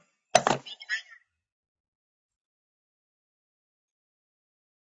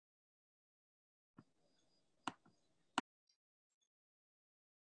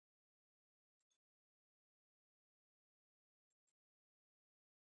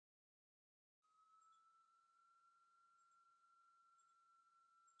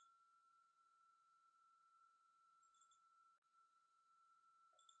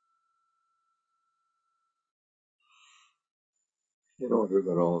In order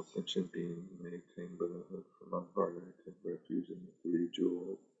that all sentient beings may attain Buddhahood, from my heart I take refuge in the three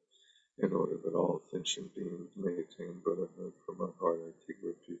jewels. In order that all sentient beings may attain Buddhahood, from my heart I take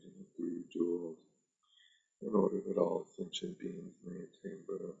refuge in the three jewels. In order that all sentient beings may attain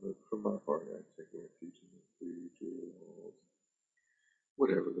Buddhahood, from my heart I take refuge in the three jewels.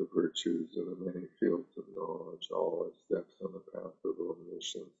 Whatever the virtues of the many fields of knowledge, all as steps on the path of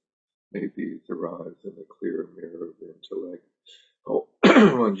omniscience, may these arise in the clear mirror of the intellect. Oh,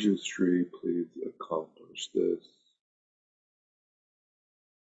 Manjushri, please accomplish this.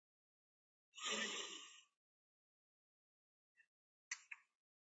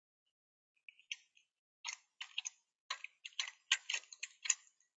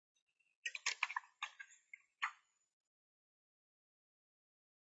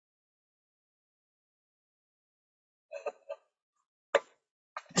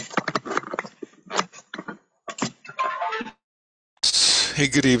 Hey,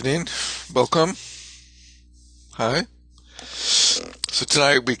 good evening. Welcome. Hi. So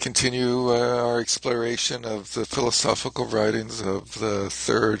tonight we continue our exploration of the philosophical writings of the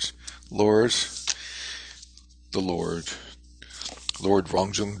third Lord, Lord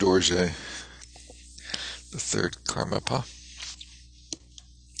Rongjung Dorje, the third Karmapa.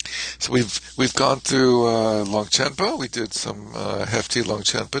 So we've gone through Longchenpa. We did some hefty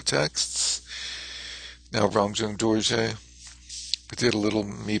Longchenpa texts. Now Rongjung Dorje. We did a little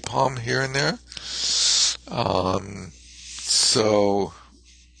Mipam here and there. So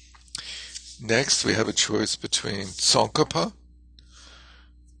next we have a choice between Tsongkhapa,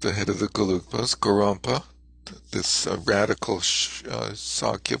 the head of the Gelugpas, Gorampa, this radical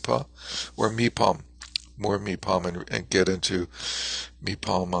Sakyapa, or Mipam, more Mipam, and get into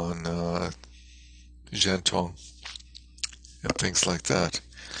Mipam on Zhentong and things like that.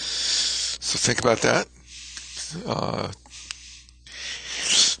 So think about that.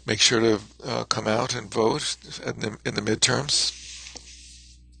 Make sure to come out and vote in the midterms.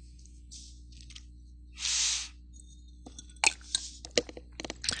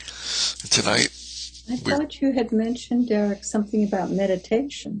 Tonight, I thought you had mentioned, Derek, something about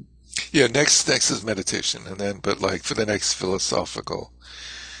meditation. Yeah, next is meditation, and then for the next philosophical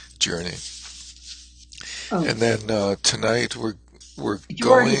journey. Oh. And then tonight we're Did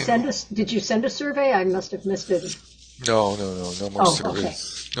you already send us? Did you send a survey? I must have missed it. No more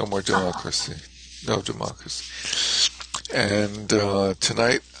surveys. Okay. No more democracy. No democracy. And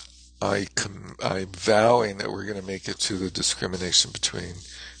tonight I'm vowing that we're going to make it to the discrimination between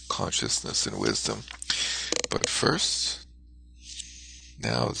consciousness and wisdom. But first,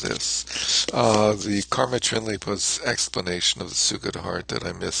 now this. The Karma Trinlipa's explanation of the Sukha Heart that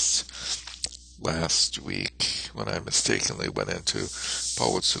I missed last week when I mistakenly went into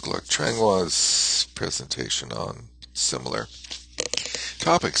Pawut Suklak Trengwa's presentation on similar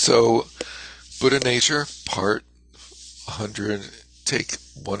topics. So, Buddha Nature, part 100, take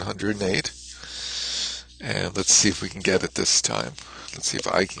 108. And let's see if we can get it this time. Let's see if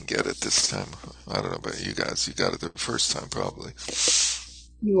I can get it this time. I don't know about you guys. You got it the first time, probably.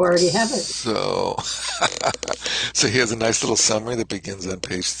 You already have it. So here's a nice little summary that begins on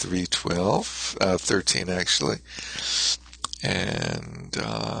page 312, 13 actually. And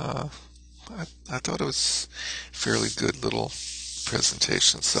I thought it was a fairly good little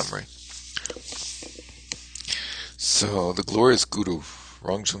presentation summary. So the glorious Guru,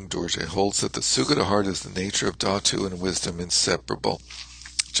 Rongjung Dorje, holds that the Sugata heart is the nature of Dhatu and wisdom inseparable.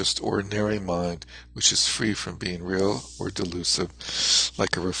 Just ordinary mind, which is free from being real or delusive,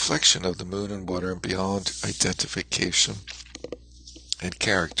 like a reflection of the moon and water and beyond identification and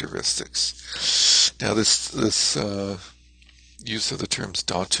characteristics. Now this use of the terms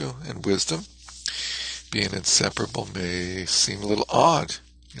Dhatu and wisdom, being inseparable, may seem a little odd.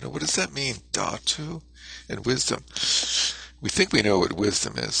 What does that mean, Dhatu and wisdom? We think we know what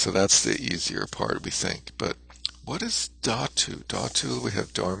wisdom is, so that's the easier part, we think. But what is Dhatu? Dhatu, we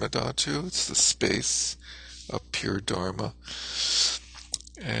have Dharma Dhatu. It's the space of pure Dharma.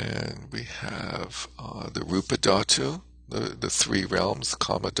 And we have the Rupa Dhatu, the three realms,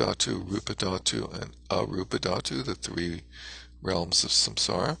 Kama Dhatu, Rupa Dhatu, and Arupa Dhatu, the three realms of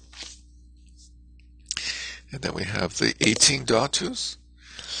samsara. And then we have the 18 Dhatus,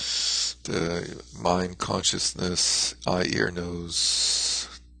 the mind, consciousness, eye, ear, nose,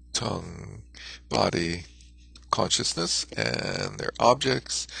 tongue, body, consciousness, and their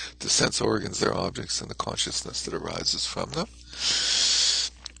objects, the sense organs, their objects, and the consciousness that arises from them.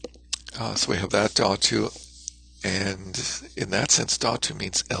 So we have that Dhatu, and in that sense, Dhatu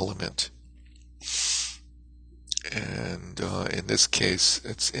means element. And in this case,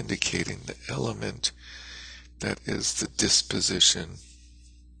 it's indicating the element that is the disposition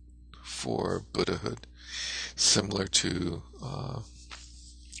for Buddhahood, similar to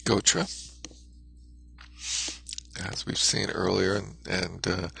Gotra, as we've seen earlier, and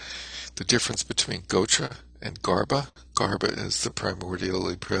the difference between Gotra and Garbha. Garbha is the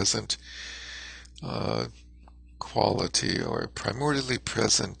primordially present quality, or primordially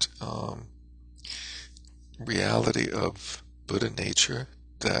present reality of Buddha nature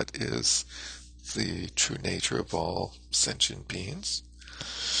that is the true nature of all sentient beings,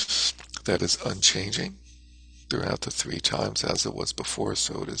 that is unchanging throughout the 3 times, as it was before,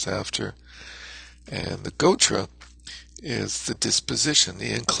 so it is after. And the Gotra is the disposition,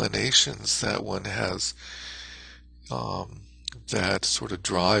 the inclinations that one has, that sort of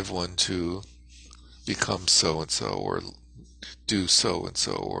drive one to become so-and-so, or do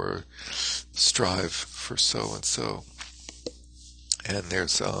so-and-so, or strive for so-and-so. And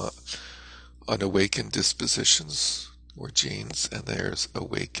there's unawakened dispositions, or genes, and there's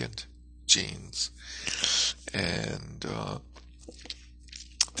awakened genes. And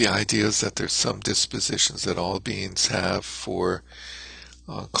the idea is that there's some dispositions that all beings have for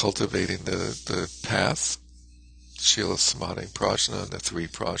cultivating the path, Shila, Samadhi, Prajna, and the 3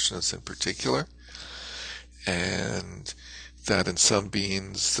 Prajnas in particular, and that in some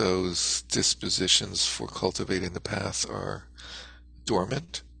beings those dispositions for cultivating the path are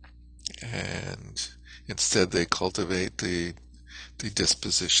dormant, and instead they cultivate the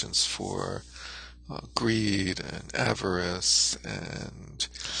dispositions for greed and avarice and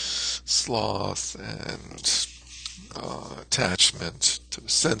sloth and attachment to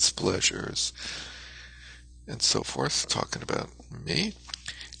sense pleasures and so forth, talking about me.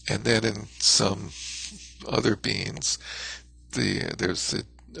 And then in some other beings, there's the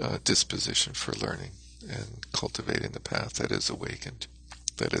disposition for learning and cultivating the path that is awakened,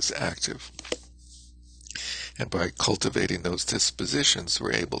 that is active. And by cultivating those dispositions,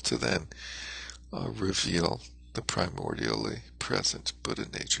 we're able to then reveal the primordially present Buddha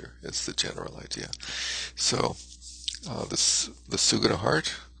nature, is the general idea. So the Sugata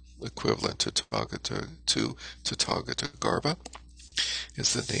heart, equivalent to Tathagata Garbha,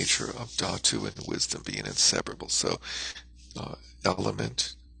 is the nature of Dhatu and wisdom being inseparable. So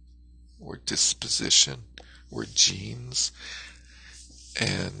element, or disposition, or genes,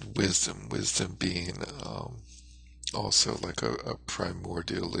 and wisdom being also like a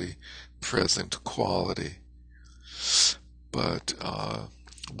primordially present quality, but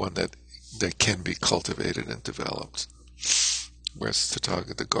one that can be cultivated and developed. Whereas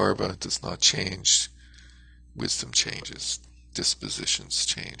Tathagata Garbha does not change, wisdom changes, dispositions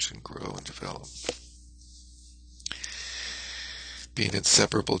change and grow and develop. Being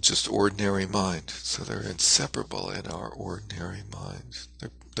inseparable, just ordinary mind. So they're inseparable in our ordinary mind.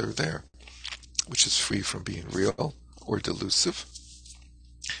 They're there, which is free from being real or delusive.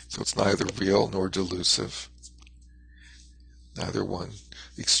 So it's neither real nor delusive, neither one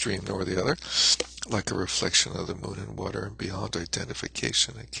extreme nor the other, like a reflection of the moon and water, and beyond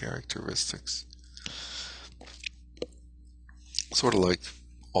identification and characteristics. Sort of like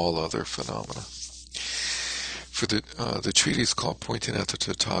all other phenomena. For the treatise called Pointing at the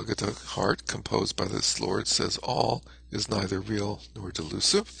Tathagata Heart, composed by this Lord, says all is neither real nor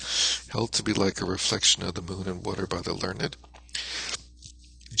delusive, held to be like a reflection of the moon and water by the learned.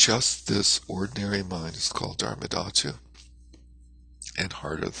 Just this ordinary mind is called Dharmadhatu, and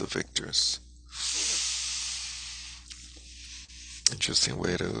heart of the victors. Interesting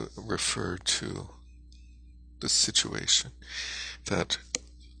way to refer to the situation, that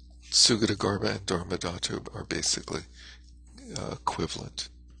Sugata Garbha and Dharmadhatu are basically equivalent.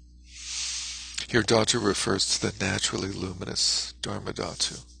 Here Dhatu refers to the naturally luminous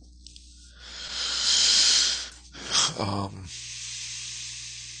Dharmadhatu.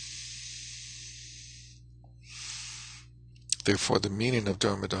 Therefore, the meaning of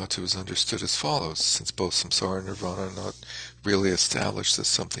Dharmadhatu is understood as follows: since both samsara and nirvana are not really established as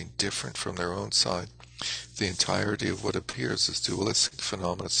something different from their own side, the entirety of what appears as dualistic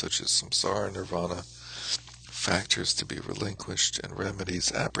phenomena such as samsara and nirvana, factors to be relinquished and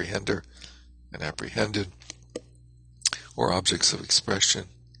remedies apprehender and apprehended, or objects of expression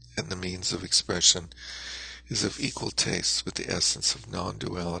and the means of expression, is of equal taste with the essence of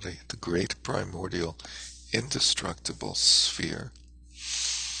non-duality, the great primordial indestructible sphere.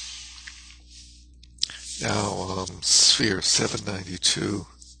 Now, sphere 792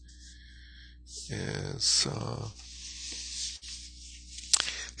 is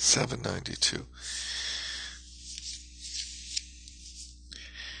 792.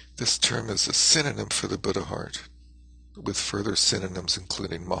 This term is a synonym for the Buddha heart. with further synonyms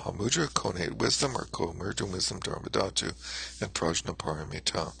including Mahamudra, connate wisdom or co-emergent wisdom, Dharmadhatu, and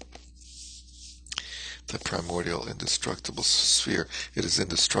Prajnaparamita. The primordial indestructible sphere. It is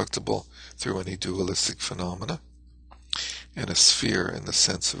indestructible through any dualistic phenomena, and a sphere in the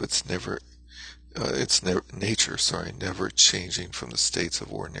sense of its nature, never changing from the states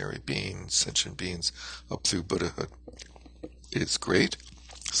of ordinary being, sentient beings, up through Buddhahood. It is great,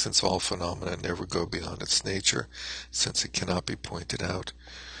 since all phenomena never go beyond its nature, since it cannot be pointed out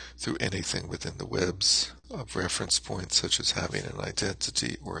through anything within the webs of reference points, such as having an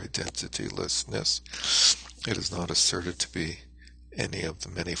identity or identitylessness. It is not asserted to be any of the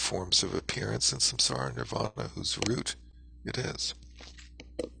many forms of appearance in samsara nirvana, whose root it is.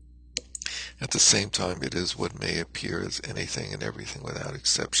 At the same time, it is what may appear as anything and everything without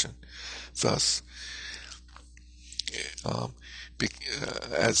exception. Thus,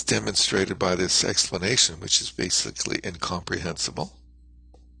 as demonstrated by this explanation, which is basically incomprehensible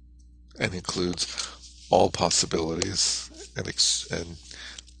and includes all possibilities and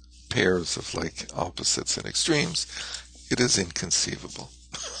pairs of like opposites and extremes, it is inconceivable.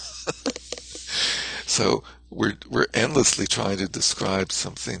 So we're endlessly trying to describe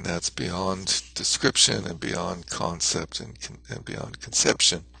something that's beyond description and beyond concept and beyond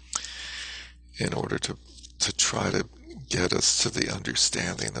conception in order to try to get us to the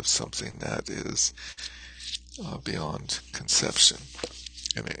understanding of something that is beyond conception,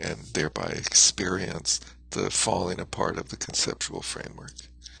 and thereby experience the falling apart of the conceptual framework,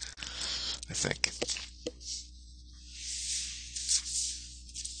 I think.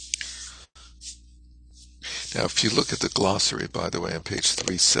 Now, if you look at the glossary, by the way, on page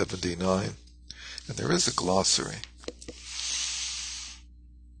 379, and there is a glossary,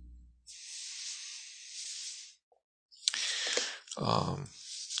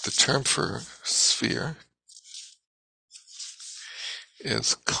 the term for sphere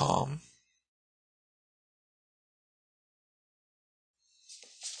is calm.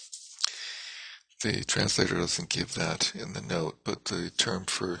 The translator doesn't give that in the note, but the term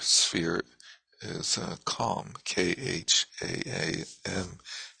for sphere is calm, K-H-A-A-M-S.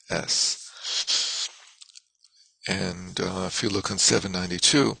 And if you look on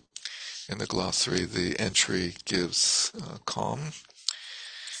 792 in the glossary, the entry gives calm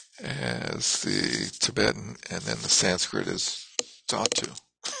as the Tibetan, and then the Sanskrit is dhatu.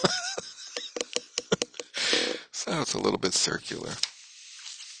 So it's a little bit circular.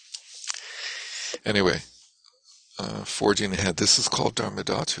 Anyway, forging ahead, this is called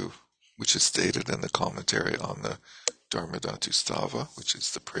Dharmadhatu, which is stated in the commentary on the Dharmadhatu Stava, which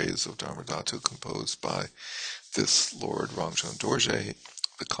is the praise of Dharmadhatu composed by this Lord Rangzhon Dorje,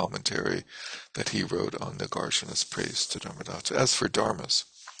 the commentary that he wrote on Nagarjuna's praise to Dharmadhatu. As for dharmas,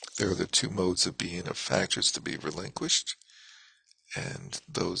 there are the two modes of being of factors to be relinquished, and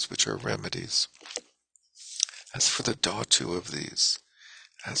those which are remedies. As for the dhatu of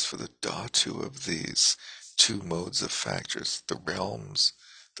these two modes of factors, the realms,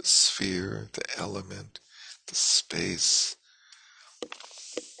 the sphere, the element, the space,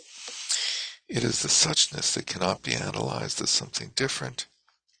 it is the suchness that cannot be analyzed as something different,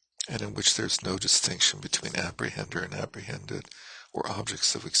 and in which there is no distinction between apprehender and apprehended, or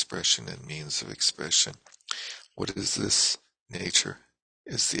objects of expression and means of expression. What is this nature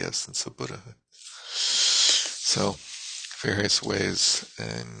is the essence of Buddhahood. So, various ways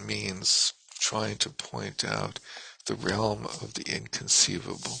and means trying to point out the realm of the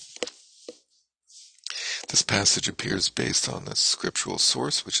inconceivable. This passage appears based on the scriptural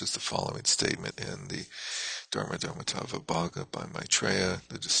source, which is the following statement in the Dharmadharmatavibhaga by Maitreya,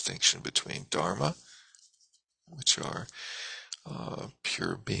 the distinction between dharma, which are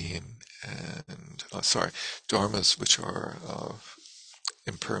pure being, and dharmas, which are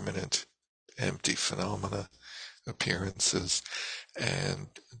impermanent, empty phenomena, appearances, and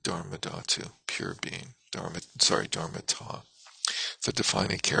dharmadhatu, pure being, dharmata. The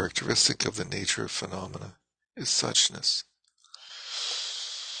defining characteristic of the nature of phenomena is suchness.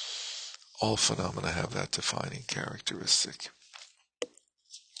 All phenomena have that defining characteristic,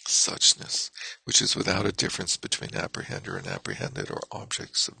 suchness, which is without a difference between apprehender and apprehended, or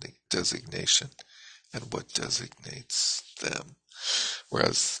objects of the designation and what designates them.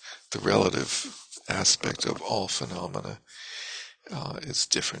 Whereas the relative aspect of all phenomena is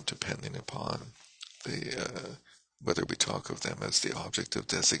different depending upon whether we talk of them as the object of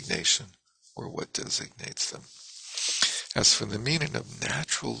designation or what designates them. As for the meaning of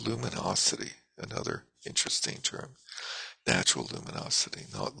natural luminosity, another interesting term, natural luminosity,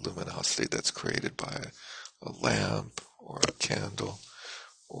 not luminosity that's created by a lamp or a candle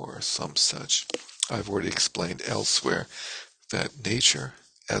or some such. I've already explained elsewhere that nature,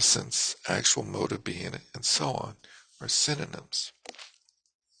 essence, actual mode of being, and so on are synonyms.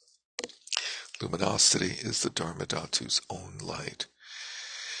 Luminosity is the Dharma Dhatu's own light,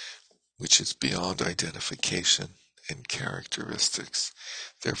 which is beyond identification and characteristics.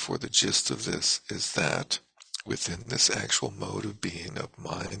 Therefore, the gist of this is that within this actual mode of being of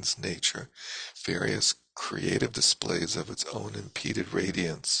mind's nature, various creative displays of its own impeded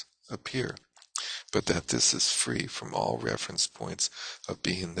radiance appear, but that this is free from all reference points of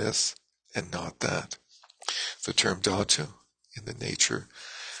being this and not that. The term Dhatu, in the nature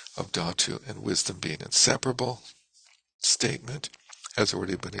of Dhatu and wisdom being inseparable statement, has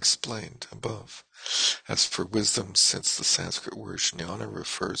already been explained above. As for wisdom, since the Sanskrit word jnana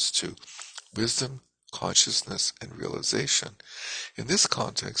refers to wisdom, consciousness, and realization, in this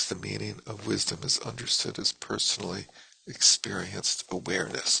context, the meaning of wisdom is understood as personally experienced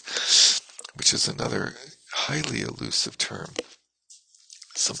awareness, which is another highly elusive term,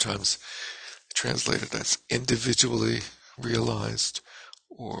 sometimes translated as individually realized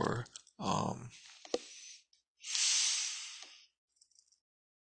or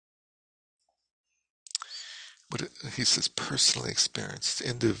what he says personally experienced,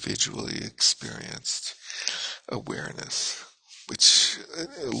 individually experienced awareness, which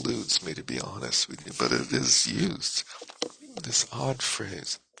eludes me, to be honest with you, but it is used, this odd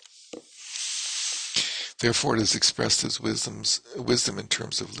phrase. Therefore, it is expressed as wisdom in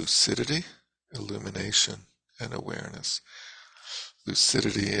terms of lucidity, illumination, and awareness.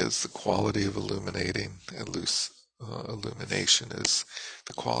 Lucidity is the quality of illuminating, and illumination is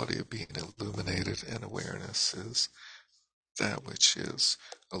the quality of being illuminated, and awareness is that which is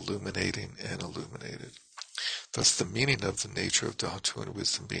illuminating and illuminated. Thus, the meaning of the nature of Dhatu and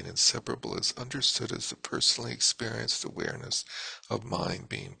wisdom being inseparable is understood as the personally experienced awareness of mind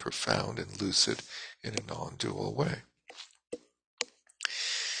being profound and lucid in a non-dual way.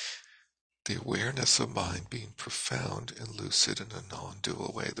 The awareness of mind being profound and lucid in a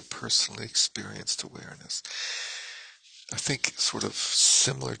non-dual way, the personally experienced awareness. I think sort of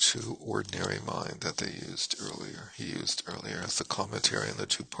similar to ordinary mind that they used earlier. He used earlier as the commentary on the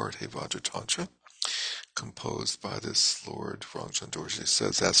two-part Vajratantra, composed by this Lord Rangjung Dorje,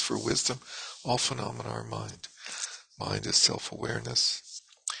 says, as for wisdom, all phenomena are mind. Mind is self-awareness.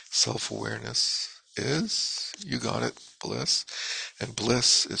 Self-awareness is, you got it, bliss. And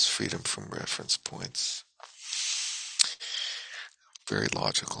bliss is freedom from reference points. Very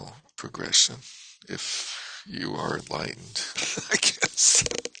logical progression, if you are enlightened, I guess.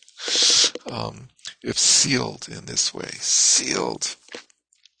 If sealed in this way, sealed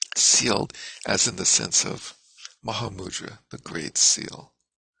as in the sense of Mahamudra, the great seal.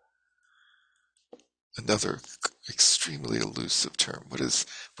 Another extremely elusive term. What does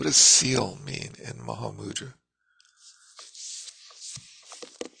seal mean in Mahamudra?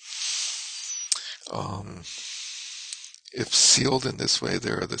 If sealed in this way,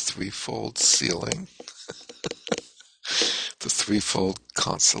 there are the threefold sealing, the threefold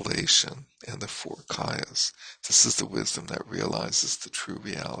consolation, and the four kayas. This is the wisdom that realizes the true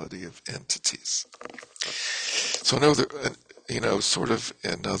reality of entities. So sort of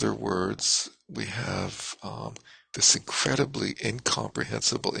in other words, we have this incredibly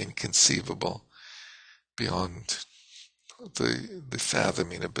incomprehensible, inconceivable, beyond the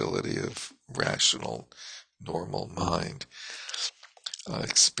fathoming ability of rational, normal mind,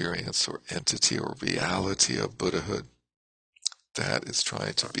 experience or entity or reality of Buddhahood that is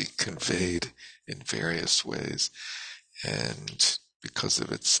trying to be conveyed in various ways, and because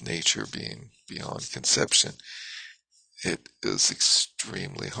of its nature being beyond conception, it is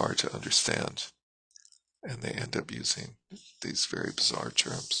extremely hard to understand, and they end up using these very bizarre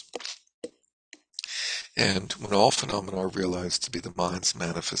terms. And when all phenomena are realized to be the mind's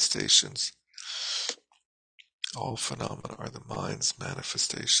manifestations, all phenomena are the mind's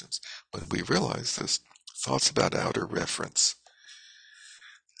manifestations. When we realize this, thoughts about outer reference,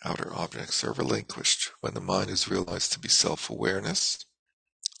 outer objects are relinquished. When the mind is realized to be self-awareness,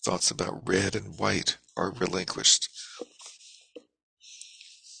 thoughts about red and white are relinquished.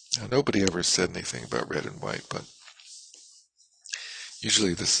 Now, nobody ever said anything about red and white, but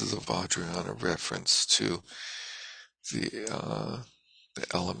usually this is a Vajrayana reference to the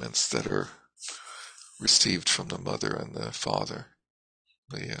elements that are received from the mother and the father,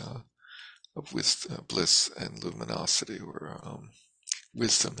 of bliss and luminosity, or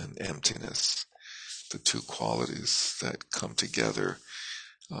wisdom and emptiness, the two qualities that come together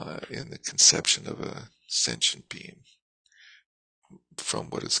in the conception of a sentient being from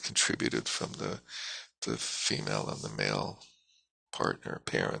what is contributed from the female and the male partner,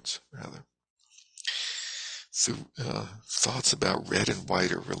 parent, rather. So thoughts about red and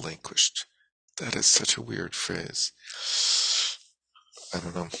white are relinquished. That is such a weird phrase. I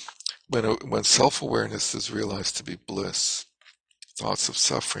don't know. When self-awareness is realized to be bliss, thoughts of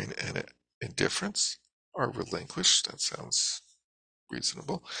suffering and indifference are relinquished. That sounds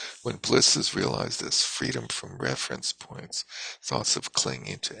reasonable. When bliss is realized as freedom from reference points, thoughts of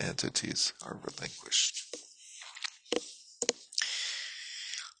clinging to entities are relinquished.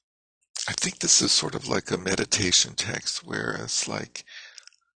 I think this is sort of like a meditation text, where it's like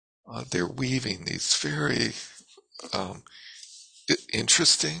they're weaving these very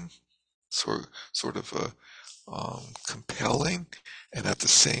interesting, sort of compelling, and at the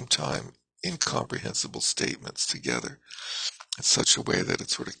same time incomprehensible statements together in such a way that it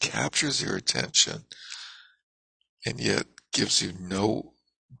sort of captures your attention and yet gives you no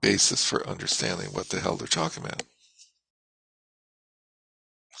basis for understanding what the hell they're talking about.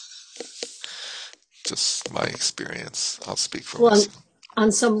 Just my experience. I'll speak for myself.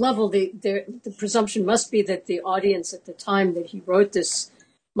 On some level, the presumption must be that the audience at the time that he wrote this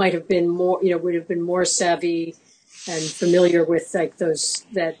might have been more, would have been more savvy and familiar with like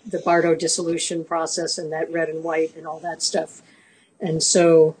the Bardo dissolution process and that red and white and all that stuff. And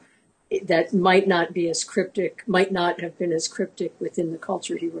so that might not have been as cryptic within the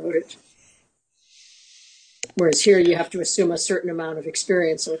culture he wrote it. Whereas here you have to assume a certain amount of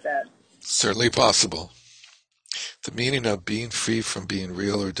experience with that. Certainly possible. The meaning of being free from being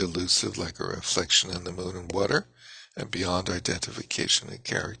real or delusive, like a reflection in the moon and water, and beyond identification and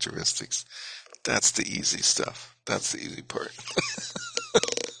characteristics. That's the easy stuff. That's the easy part.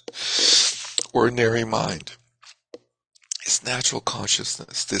 Ordinary mind is natural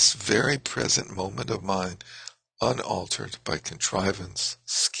consciousness, this very present moment of mind, unaltered by contrivance,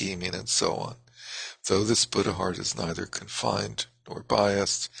 scheming, and so on. Though this Buddha heart is neither confined nor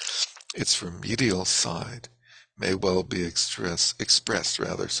biased, its remedial side may well be expressed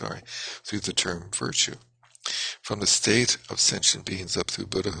through the term virtue. From the state of sentient beings up through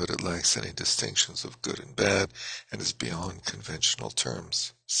Buddhahood, it lacks any distinctions of good and bad and is beyond conventional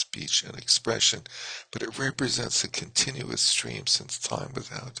terms, speech, and expression, but it represents a continuous stream since time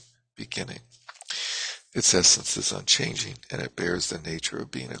without beginning. Its essence is unchanging, and it bears the nature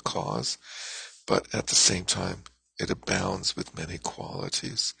of being a cause, but at the same time, it abounds with many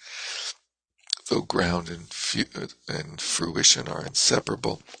qualities. Though ground and fruition are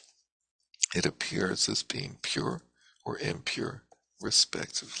inseparable, it appears as being pure or impure,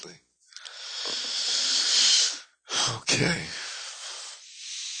 respectively. Okay.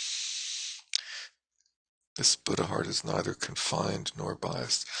 This Buddha heart is neither confined nor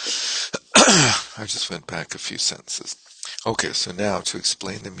biased. I just went back a few sentences. Okay, so now to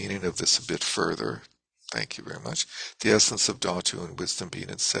explain the meaning of this a bit further. Thank you very much. The essence of Dhatu and wisdom being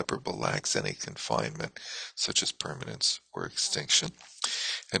inseparable lacks any confinement, such as permanence or extinction,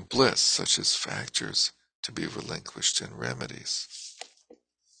 and bliss, such as factors to be relinquished and remedies.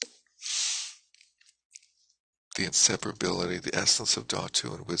 The inseparability, the essence of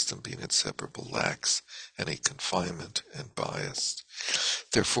Dhatu and wisdom being inseparable, lacks any confinement and bias.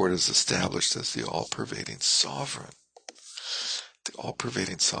 Therefore, it is established as the all-pervading sovereign. The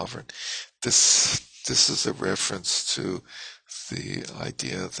all-pervading sovereign. This is a reference to the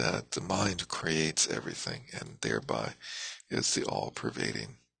idea that the mind creates everything and thereby is the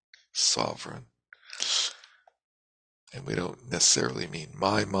all-pervading sovereign. And we don't necessarily mean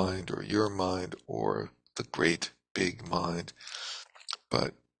my mind or your mind or the great big mind,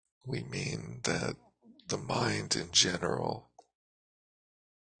 but we mean that the mind in general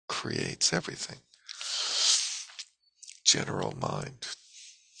creates everything. General mind.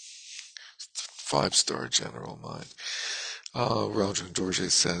 5-star general mind. Ranjan Dorje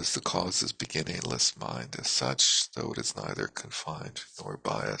says the cause is beginningless mind as such, though it is neither confined nor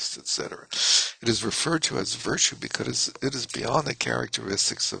biased, etc. It is referred to as virtue because it is beyond the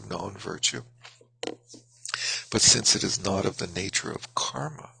characteristics of known virtue. But since it is not of the nature of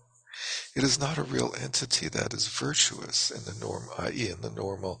karma, it is not a real entity that is virtuous in the norm, i.e. in the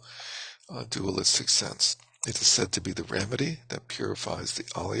normal dualistic sense. It is said to be the remedy that purifies the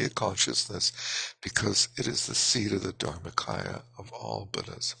Alaya consciousness because it is the seed of the Dharmakaya of all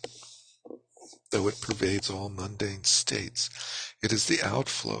Buddhas. Though it pervades all mundane states, it is the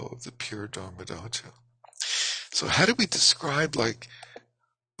outflow of the pure Dharmadhatu. So how do we describe like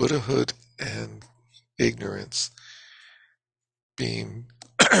Buddhahood and ignorance being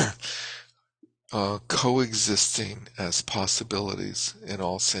coexisting as possibilities in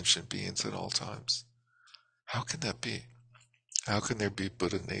all sentient beings at all times? How can that be? How can there be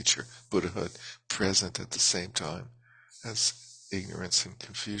Buddha nature, Buddhahood, present at the same time as ignorance and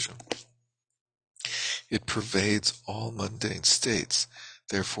confusion. It pervades all mundane states.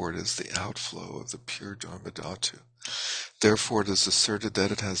 Therefore, it is the outflow of the pure Dharma Dhatu. Therefore, it is asserted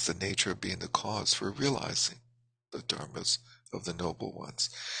that it has the nature of being the cause for realizing the dharmas of the noble ones.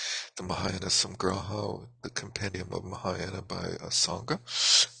 The Mahayana Samgraha, the compendium of Mahayana by Asanga,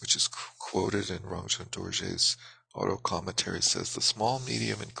 which is quoted in Rangchen Dorje's auto commentary, says the small,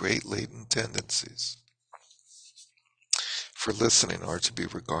 medium, and great latent tendencies for listening are to be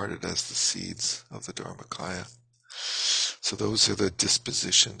regarded as the seeds of the Dharmakaya. So those are the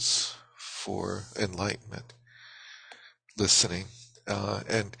dispositions for enlightenment, listening.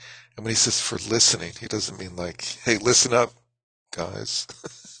 And when he says for listening, he doesn't mean like, hey, listen up, guys.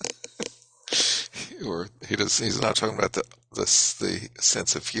 Or he's not talking about the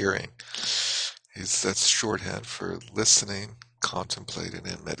sense of hearing. That's shorthand for listening, contemplating,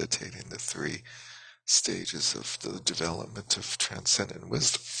 and meditating, the three stages of the development of transcendent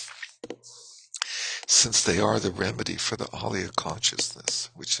wisdom, since they are the remedy for the Alaya consciousness,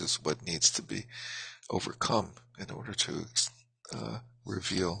 which is what needs to be overcome in order to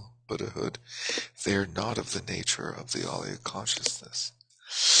reveal Buddhahood. They are not of the nature of the Alaya consciousness.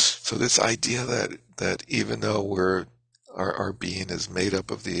 So this idea that even though our being is made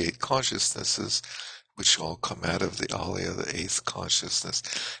up of the 8 consciousnesses, which all come out of the Alaya, the 8th consciousness,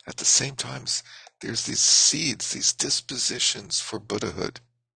 at the same time, there's these seeds, these dispositions for Buddhahood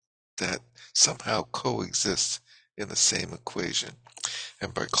that somehow coexist in the same equation.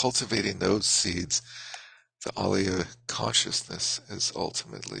 And by cultivating those seeds, the Alaya consciousness is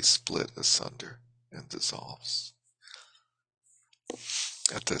ultimately split asunder and dissolves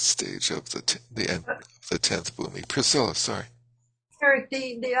at that stage of the end of the 10th Bhumi. Priscilla, sorry. Eric,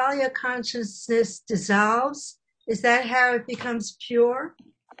 the Alaya consciousness dissolves. Is that how it becomes pure?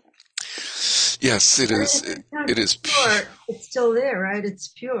 Yes, it is. It is pure. It's still there, right? It's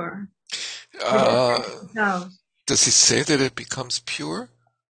pure. Does he say that it becomes pure?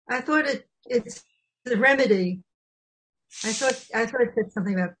 I thought it's the remedy. I thought it said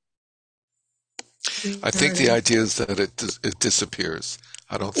something about. I think the idea is that it disappears.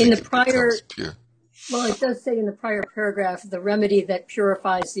 I don't think it becomes pure. Well, it does say in the prior paragraph, the remedy that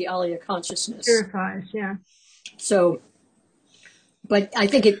purifies the Alaya consciousness. Purifies, yeah. So, but I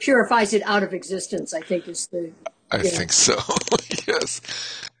think it purifies it out of existence, I think is the... I think so, yes.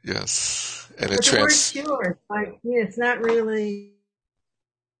 And but the word pure, it's not really...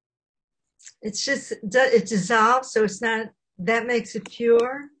 It's just, it dissolves, so it's not, that makes it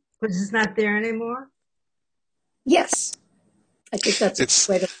pure, because it's not there anymore? Yes. I think that's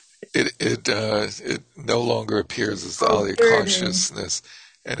a way to... It no longer appears as the Alaya consciousness,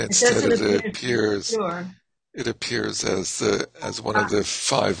 and instead it appears as one of the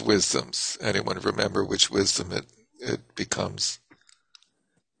 5 wisdoms. Anyone remember which wisdom it becomes?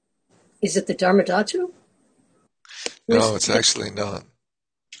 Is it the Dharma Dhatu? No, it's actually not.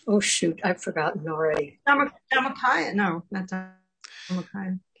 Oh shoot, I've forgotten already. Dhammakaya? No, not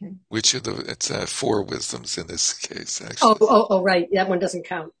Dhammakaya. Okay. Which of it's 4 wisdoms in this case, actually. Oh, right. That one doesn't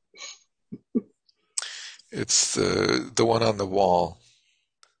count. It's the one on the wall.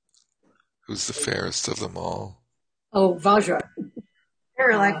 Who's the fairest of them all? Oh, Vajra.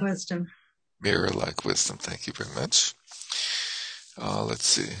 Mirror-like wisdom. Mirror-like wisdom. Thank you very much. Let's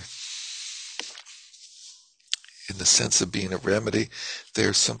see. In the sense of being a remedy,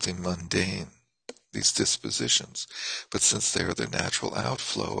 there's something mundane, these dispositions. But since they are the natural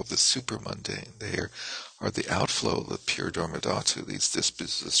outflow of the supermundane, they are the outflow of the pure Dharma Dhatu, these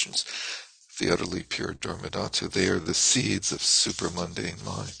dispositions, the utterly pure Dharma Dhatu. They are the seeds of supermundane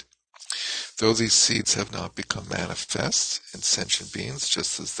mind. Though these seeds have not become manifest in sentient beings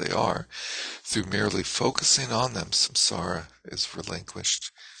just as they are, through merely focusing on them, samsara is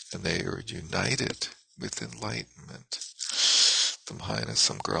relinquished, and they are united with enlightenment. The Mahayana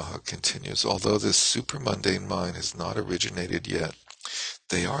Samgraha continues, although this supermundane mind has not originated yet,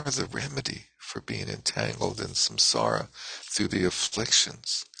 they are the remedy for being entangled in samsara through the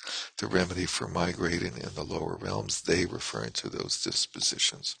afflictions, the remedy for migrating in the lower realms, they referring to those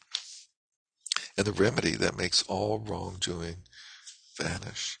dispositions, and the remedy that makes all wrongdoing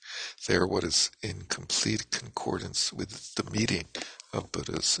vanish. They are what is in complete concordance with the meeting of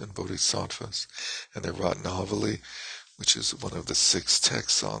Buddhas and Bodhisattvas, and their Ratnavali, which is one of the 6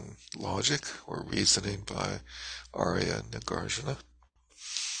 texts on logic or reasoning by Arya Nagarjuna.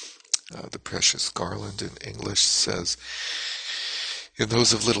 The Precious Garland in English says, in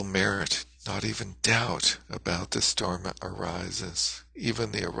those of little merit, not even doubt about this Dharma arises.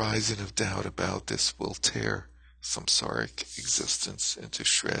 Even the arising of doubt about this will tear samsaric existence into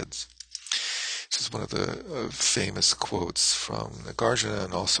shreds. is one of the famous quotes from Nagarjuna,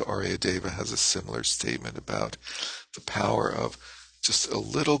 and also Aryadeva has a similar statement about the power of just a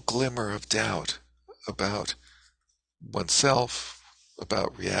little glimmer of doubt about oneself,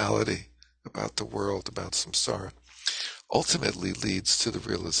 about reality, about the world, about samsara, ultimately leads to the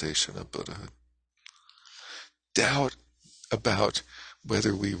realization of Buddhahood. Doubt about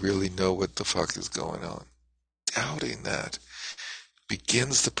whether we really know what the fuck is going on. Doubting that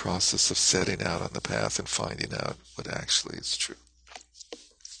begins the process of setting out on the path and finding out what actually is true.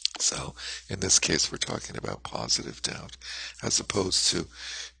 So, in this case, we're talking about positive doubt, as opposed to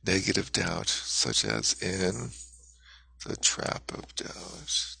negative doubt, such as in the trap of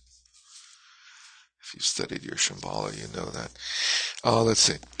doubt. If you've studied your Shambhala, you know that. Let's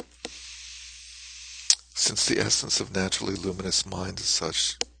see. Since the essence of naturally luminous mind is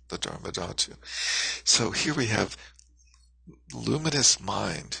such, the Dharmadhatu. So here we have luminous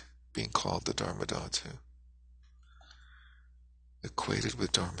mind being called the Dharmadhatu. Equated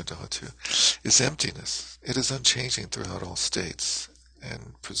with Dharmadhatu is emptiness. It is unchanging throughout all states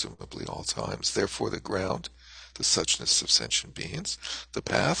and presumably all times. Therefore the ground, the suchness of sentient beings, the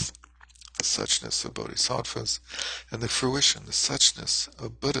path, the suchness of bodhisattvas, and the fruition, the suchness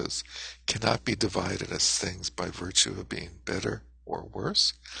of Buddhas, cannot be divided as things by virtue of being better or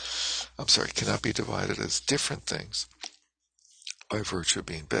worse. Cannot be divided as different things by virtue of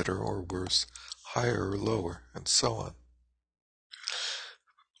being better or worse, higher or lower, and so on.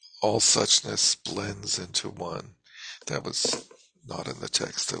 All suchness blends into one. That was not in the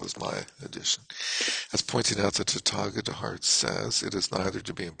text, that was my addition. As pointing out, the Tathagata says, it is neither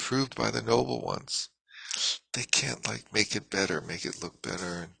to be improved by the noble ones. They can't make it better, make it look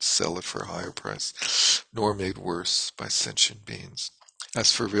better, and sell it for a higher price, nor made worse by sentient beings.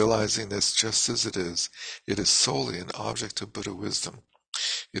 As for realizing this just as it is solely an object of Buddha wisdom.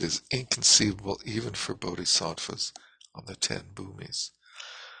 It is inconceivable even for bodhisattvas on the 10 bhumis.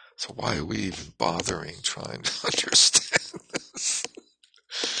 So why are we even bothering trying to understand this?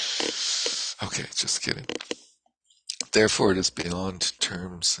 Okay, just kidding. Therefore, it is beyond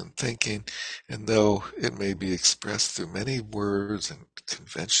terms and thinking, and though it may be expressed through many words and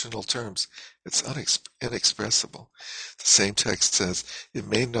conventional terms, it's inexpressible. The same text says, it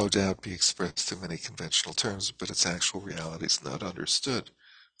may no doubt be expressed through many conventional terms, but its actual reality is not understood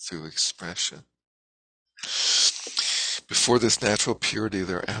through expression. Before this natural purity,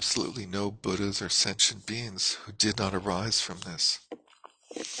 there are absolutely no Buddhas or sentient beings who did not arise from this.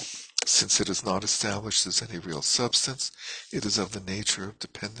 Since it is not established as any real substance, it is of the nature of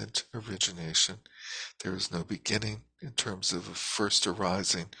dependent origination. There is no beginning in terms of a first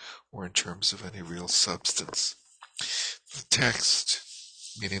arising or in terms of any real substance. The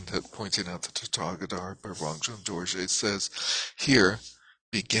text, meaning that pointing out the Tathagata by Rangjung Dorje, says here,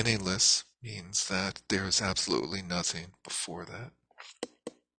 beginningless means that there is absolutely nothing before that.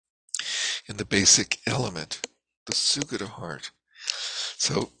 In the basic element, the Sugata heart.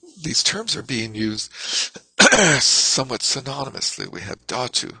 So these terms are being used somewhat synonymously. We have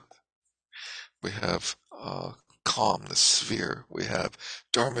Dhatu, we have calm, the sphere, we have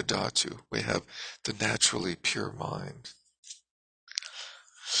Dharmadhatu, we have the naturally pure mind.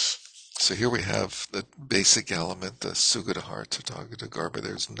 So here we have the basic element, the Sugata heart, Tathagata Garbha.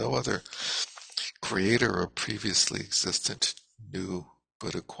 There's no other creator or previously existent new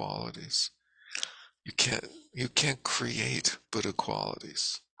Buddha qualities. You can't create Buddha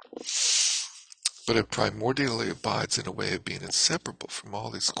qualities. But it primordially abides in a way of being inseparable from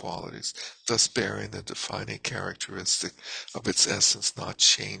all these qualities, thus bearing the defining characteristic of its essence not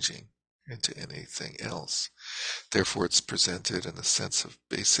changing into anything else. Therefore, it's presented in the sense of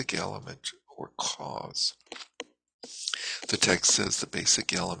basic element or cause. The text says the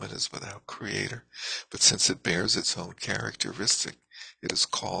basic element is without creator, but since it bears its own characteristic, it is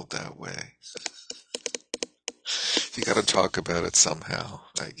called that way. You got to talk about it somehow,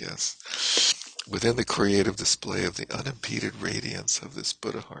 I guess. Within the creative display of the unimpeded radiance of this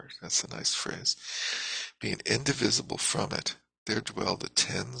Buddha heart, that's a nice phrase, being indivisible from it, there dwell the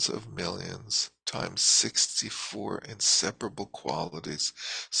tens of millions times 64 inseparable qualities,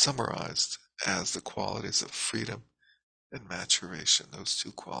 summarized as the qualities of freedom and maturation, those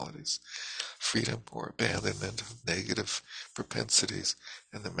two qualities. Freedom or abandonment of negative propensities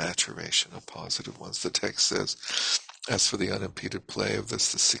and the maturation of positive ones. The text says, as for the unimpeded play of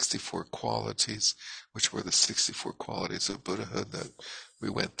this, the 64 qualities, which were the 64 qualities of Buddhahood that we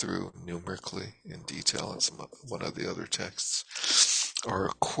went through numerically in detail in one of the other texts, are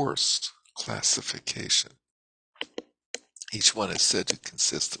a coarse classification. Each one is said to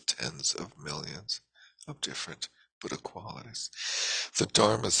consist of tens of millions of different Buddha qualities. The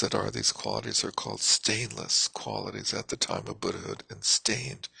dharmas that are these qualities are called stainless qualities at the time of Buddhahood and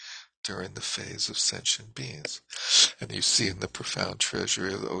stained during the phase of sentient beings. And you see in the Profound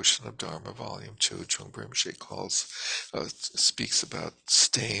Treasury of the Ocean of Dharma, Volume 2, Trungpa Rinpoche speaks about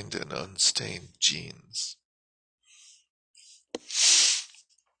stained and unstained genes.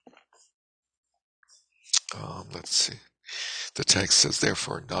 Let's see. The text says,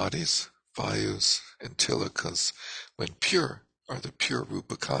 therefore, nadis, vayus, and tilikas, when pure, are the pure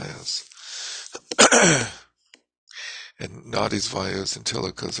rupakayas. And nadis, vayus, and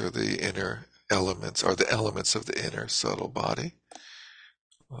tilikas are the inner elements, are the elements of the inner subtle body,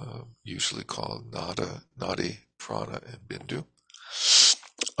 usually called nada, nadi, prana, and bindu.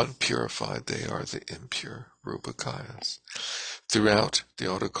 Unpurified, they are the impure rupakayas. Throughout, the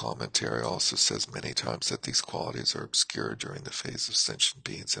auto commentary also says many times that these qualities are obscured during the phase of sentient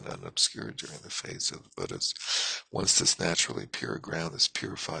beings and unobscured during the phase of the Buddhas. Once this naturally pure ground is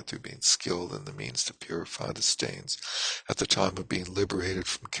purified through being skilled in the means to purify the stains, at the time of being liberated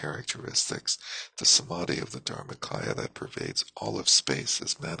from characteristics, the samadhi of the Dharmakaya that pervades all of space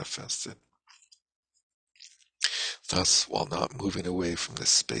is manifested. Thus, while not moving away from this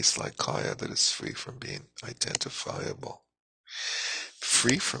space-like kaya that is free from being identifiable.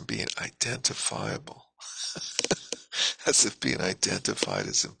 Free from being identifiable. As if being identified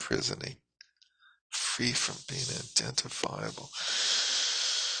is imprisoning. Free from being identifiable.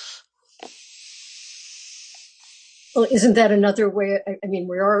 Well, isn't that another way? I mean,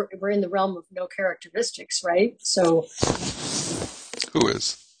 we're in the realm of no characteristics, right? So, who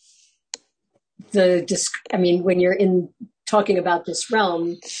is? When you're talking about this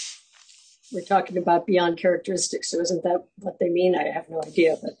realm, we're talking about beyond characteristics. So, isn't that what they mean? I have no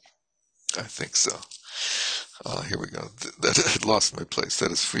idea, but I think so. Here we go. That I lost my place.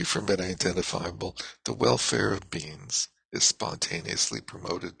 That is free from being identifiable. The welfare of beings is spontaneously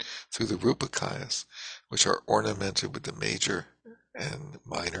promoted through the rupakayas, which are ornamented with the major and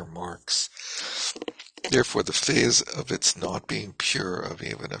minor marks. Therefore, the phase of its not being pure of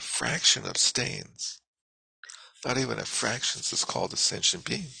even a fraction of stains, not even a fraction, is called a sentient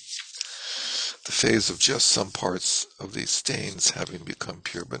being. The phase of just some parts of these stains having become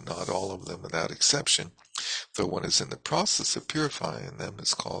pure, but not all of them without exception, though one is in the process of purifying them,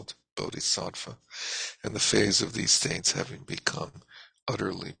 is called bodhisattva. And the phase of these stains having become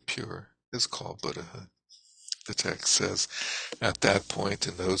utterly pure is called Buddhahood. The text says, at that point,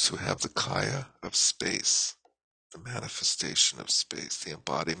 in those who have the kaya of space, the manifestation of space, the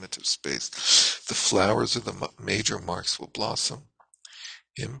embodiment of space, the flowers of the major marks will blossom,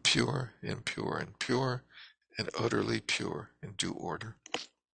 impure, impure, and pure, and utterly pure in due order.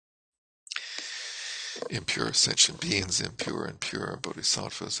 Impure sentient beings, impure and pure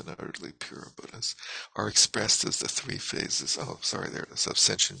bodhisattvas, and utterly pure Buddhas are expressed as the three phases of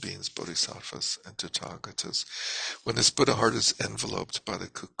sentient beings, bodhisattvas, and tathagatas. When this Buddha heart is enveloped by the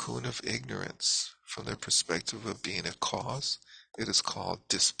cocoon of ignorance from their perspective of being a cause, it is called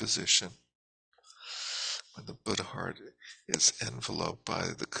disposition. When the Buddha heart is enveloped by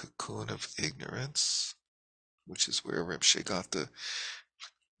the cocoon of ignorance, which is where Rinpoche got the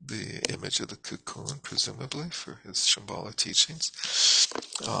image of the cocoon, presumably, for his Shambhala teachings.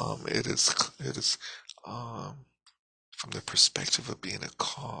 It is from the perspective of being a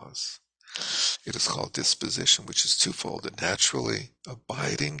cause. It is called disposition, which is twofold: the naturally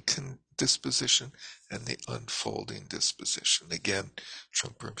abiding disposition and the unfolding disposition. Again,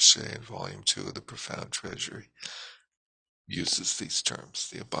 Trungpa Rinpoche in Volume 2 of the Profound Treasury uses these terms,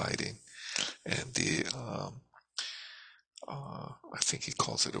 the abiding and the I think he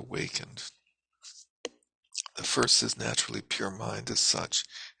calls it awakened. The first is naturally pure mind as such,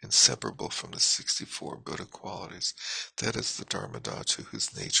 inseparable from the 64 Buddha qualities. That is the Dharmadhatu,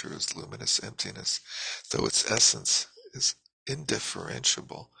 whose nature is luminous emptiness, though its essence is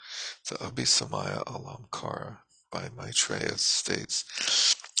indifferentiable. The Abhisamaya Alamkara by Maitreya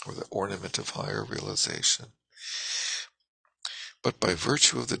states, or the ornament of higher realization. But by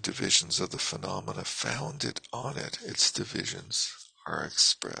virtue of the divisions of the phenomena founded on it, its divisions are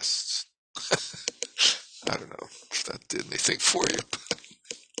expressed. I don't know if that did anything for you.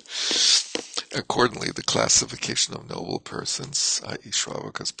 Accordingly, the classification of noble persons, i.e.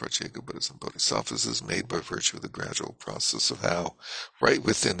 Shravakas, Pratyeka Buddhas, and Bodhisattvas, is made by virtue of the gradual process of how, right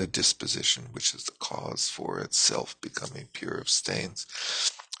within the disposition, which is the cause for itself becoming pure of stains,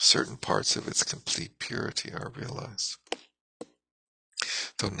 certain parts of its complete purity are realized.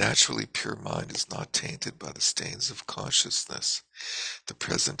 Though naturally pure mind is not tainted by the stains of consciousness, the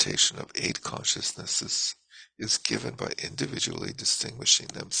presentation of 8 consciousnesses is given by individually distinguishing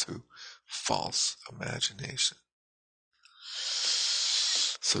them through false imagination.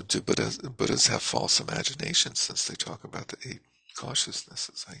 So do Buddhas have false imagination since they talk about the 8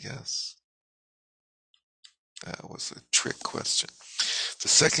 consciousnesses, I guess? That was a trick question. The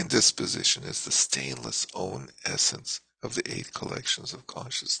second disposition is the stainless own essence of the 8 collections of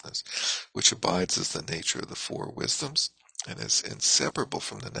consciousness, which abides as the nature of the 4 wisdoms and is inseparable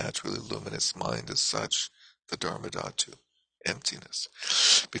from the naturally luminous mind as such, the Dharmadhatu, emptiness,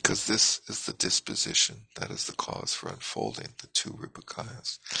 because this is the disposition that is the cause for unfolding the 2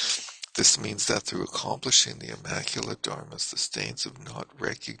 Rupakayas. This means that through accomplishing the immaculate dharmas, the stains of not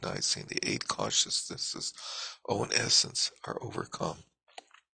recognizing the 8 consciousnesses' own essence are overcome.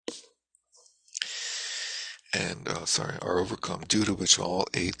 Are overcome, due to which all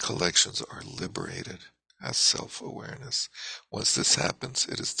 8 collections are liberated as self-awareness. Once this happens,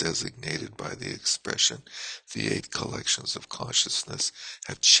 it is designated by the expression, the 8 collections of consciousness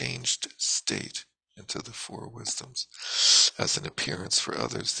have changed state into the 4 wisdoms. As an appearance for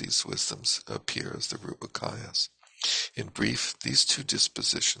others, these wisdoms appear as the Rupakayas. In brief, these 2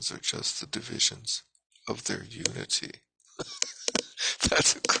 dispositions are just the divisions of their unity.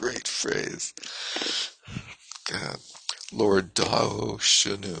 That's a great phrase. God. Lord Dao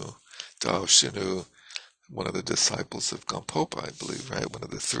Shinu, one of the disciples of Gampopa, I believe, right? One of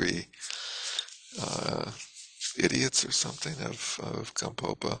the 3 idiots or something of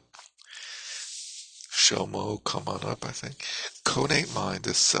Gampopa. Shomo, come on up, I think. Conate mind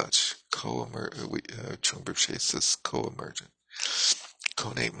is such. Chungpa says co-emergent.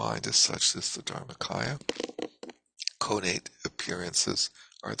 Conate mind is such as the Dharmakaya. Conate appearances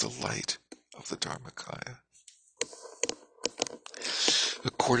are the light of the Dharmakaya.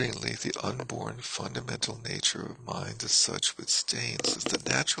 Accordingly, the unborn fundamental nature of mind as such with stains is the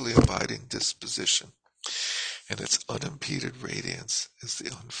naturally abiding disposition, and its unimpeded radiance is the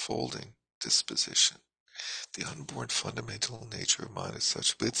unfolding disposition. The unborn fundamental nature of mind as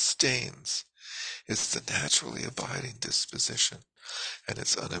such with stains is the naturally abiding disposition, and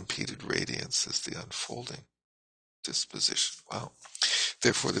its unimpeded radiance is the unfolding disposition. Wow.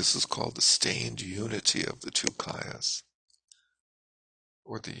 Therefore, this is called the stained unity of the 2 kayas,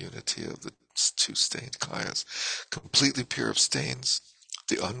 or the unity of the 2 stained kayas. Completely pure of stains,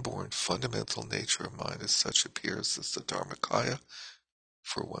 the unborn fundamental nature of mind as such appears as the Dharmakaya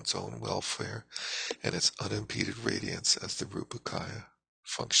for one's own welfare, and its unimpeded radiance as the Rupakaya,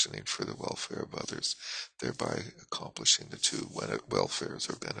 functioning for the welfare of others, thereby accomplishing the 2 welfares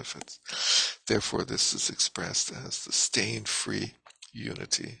or benefits. Therefore, this is expressed as the stain-free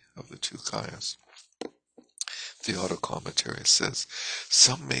unity of the 2 kayas. The auto-commentary says,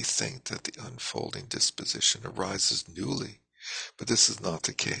 some may think that the unfolding disposition arises newly, but this is not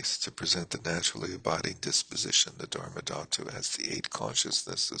the case. To present the naturally abiding disposition, the Dharmadhatu, as the 8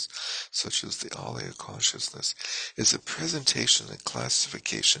 consciousnesses, such as the Alaya consciousness, is a presentation and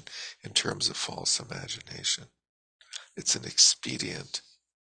classification in terms of false imagination. It's an expedient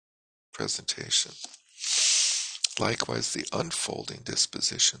presentation. Likewise, the unfolding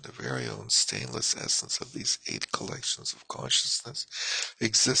disposition, the very own stainless essence of these 8 collections of consciousness,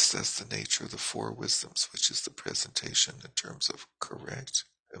 exists as the nature of the 4 wisdoms, which is the presentation in terms of correct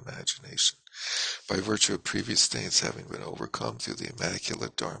imagination. By virtue of previous stains having been overcome through the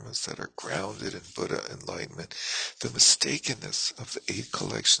immaculate dharmas that are grounded in Buddha enlightenment, the mistakenness of the 8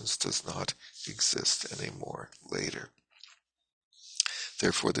 collections does not exist anymore later.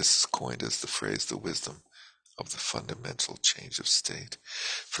 Therefore, this is coined as the phrase, the wisdom of the fundamental change of state.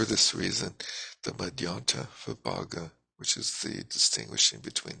 For this reason, the Madhyanta Vibhaga, which is the distinguishing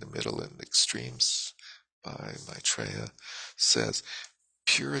between the middle and extremes by Maitreya, says,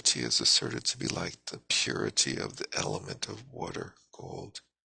 purity is asserted to be like the purity of the element of water, gold,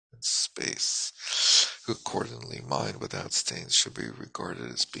 and space. Accordingly, mind without stains should be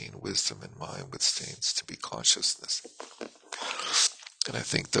regarded as being wisdom, and mind with stains to be consciousness. And I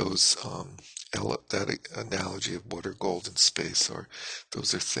think those that analogy of water, gold, and space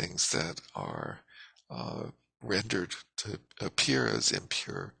those are things that are rendered to appear as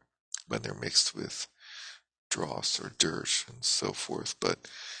impure when they're mixed with dross or dirt and so forth, but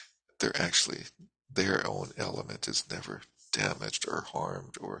they're actually, their own element is never damaged or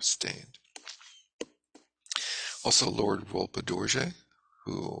harmed or stained. Also, Lord Rinpoche Dorje,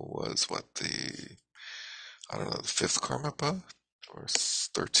 who was the 5th Karmapa, or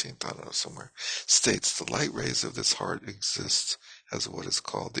 13th, I don't know, somewhere, states the light rays of this heart exist as what is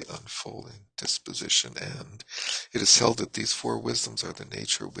called the unfolding disposition, and it is held that these 4 wisdoms are the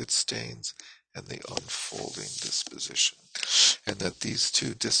nature with stains and the unfolding disposition, and that these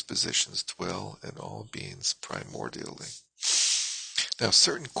 2 dispositions dwell in all beings primordially. Now,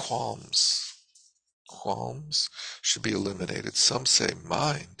 certain qualms qualms should be eliminated. Some say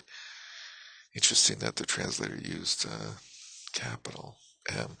mind. Interesting that the translator used capital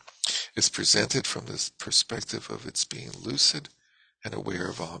M. Is presented from this perspective of its being lucid and aware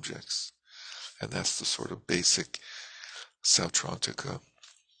of objects. And that's the sort of basic Sautrantika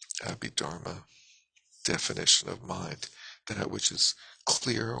Abhidharma definition of mind, that which is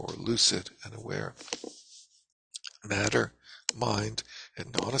clear or lucid and aware. Matter, mind,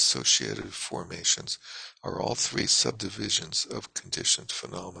 and non-associated formations are all three subdivisions of conditioned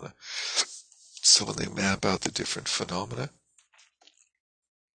phenomena. So when they map out the different phenomena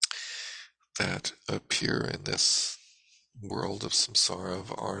that appear in this world of samsara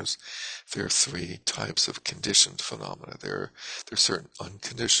of ours, there are three types of conditioned phenomena. There are certain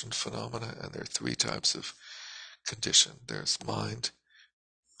unconditioned phenomena, and there are three types of condition. There's mind,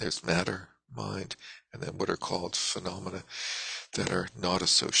 there's matter, mind, and then what are called phenomena that are not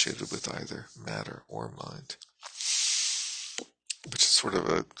associated with either matter or mind, which is sort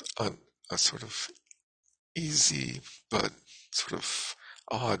of a sort of easy but sort of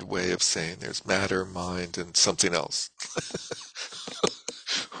odd way of saying there's matter, mind, and something else.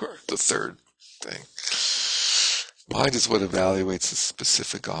 Or the third thing. Mind is what evaluates the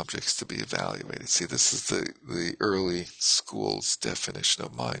specific objects to be evaluated. See, this is the early school's definition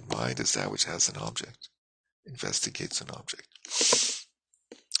of mind. Mind is that which has an object, investigates an object.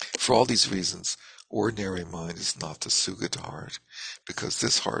 For all these reasons, ordinary mind is not the Sugata heart, because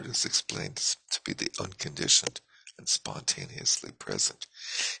this heart is explained to be the unconditioned and spontaneously present.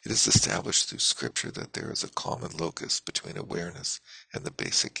 It is established through scripture that there is a common locus between awareness and the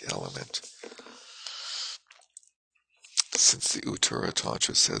basic element. Since the Uttara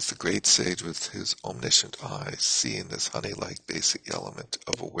Tantra says the great sage with his omniscient eye seeing this honey-like basic element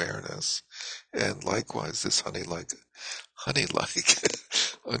of awareness, and likewise this honey-like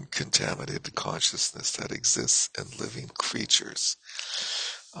uncontaminated consciousness that exists in living creatures.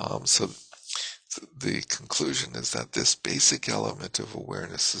 So the conclusion is that this basic element of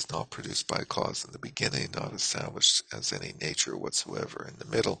awareness is not produced by a cause in the beginning, not established as any nature whatsoever in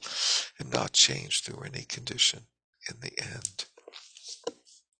the middle, and not changed through any condition in the end.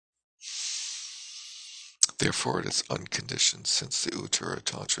 Therefore, it is unconditioned, since the Uttara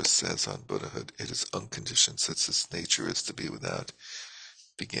Tantra says on Buddhahood, it is unconditioned since its nature is to be without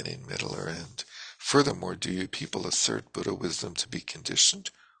beginning, middle, or end. Furthermore, do you people assert Buddha wisdom to be conditioned,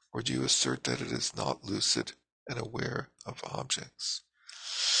 or do you assert that it is not lucid and aware of objects?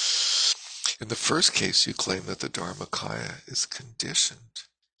 In the first case, you claim that the Dharmakaya is conditioned,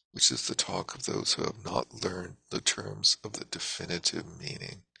 which is the talk of those who have not learned the terms of the definitive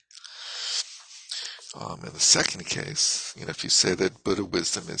meaning. In the second case, if you say that Buddha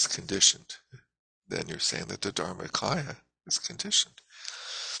wisdom is conditioned, then you're saying that the Dharmakaya is conditioned.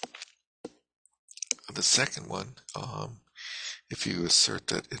 The second one, if you assert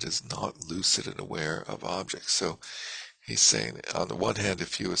that it is not lucid and aware of objects. So he's saying, on the one hand,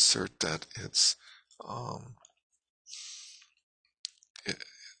 if you assert that it's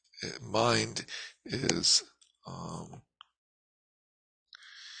mind is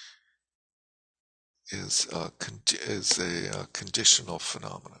a conditional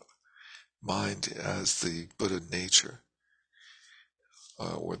phenomenon. Mind as the Buddha nature,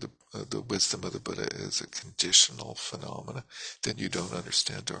 or the wisdom of the Buddha is a conditional phenomena, then you don't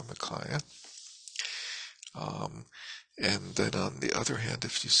understand Dharmakaya. And then on the other hand,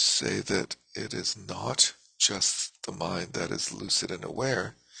 if you say that it is not just the mind that is lucid and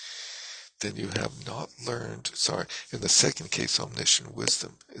aware, then you have not learned, in the second case, omniscient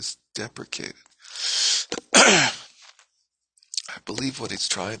wisdom is deprecated. I believe what he's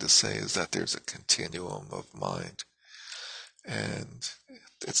trying to say is that there's a continuum of mind. And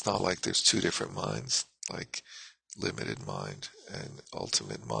it's not like there's two different minds, like limited mind and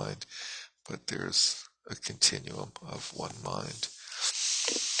ultimate mind, but there's a continuum of one mind.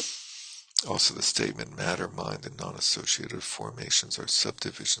 Also, the statement matter, mind, and non-associated formations are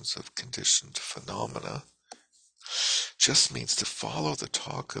subdivisions of conditioned phenomena just means to follow the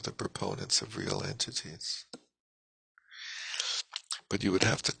talk of the proponents of real entities. But you would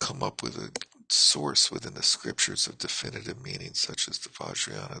have to come up with a source within the scriptures of definitive meaning, such as the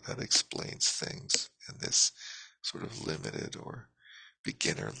Vajrayana, that explains things in this sort of limited or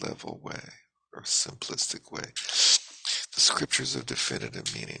beginner level way or simplistic way. The scriptures of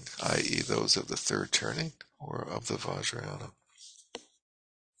definitive meaning, i.e. those of the third turning or of the Vajrayana.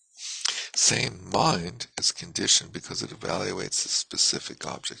 Saying mind is conditioned because it evaluates the specific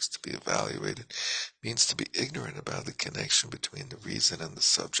objects to be evaluated means to be ignorant about the connection between the reason and the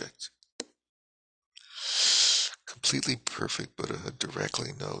subject. Completely perfect Buddhahood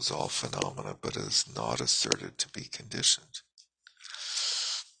directly knows all phenomena, but is not asserted to be conditioned.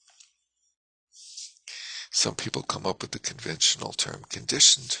 Some people come up with the conventional term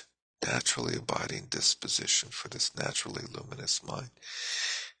conditioned, naturally abiding disposition for this naturally luminous mind,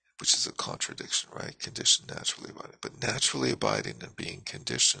 which is a contradiction, right? Conditioned, naturally abiding. But naturally abiding and being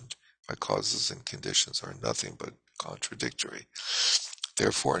conditioned by causes and conditions are nothing but contradictory.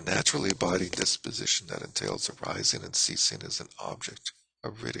 Therefore, a naturally abiding disposition that entails arising and ceasing is an object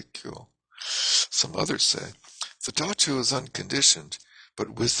of ridicule. Some others say, the dhatu is unconditioned,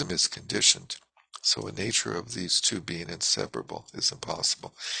 but wisdom is conditioned. So a nature of these two being inseparable is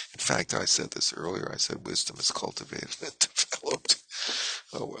impossible. In fact, I said this earlier. I said wisdom is cultivated and developed.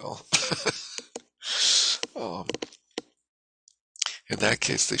 Oh well. In that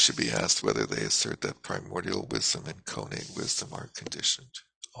case, they should be asked whether they assert that primordial wisdom and connate wisdom are conditioned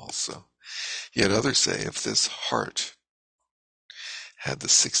also. Yet others say if this heart had the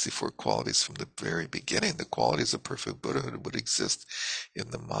 64 qualities from the very beginning, the qualities of perfect Buddhahood would exist in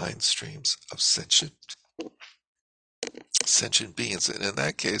the mind streams of sentient beings. And in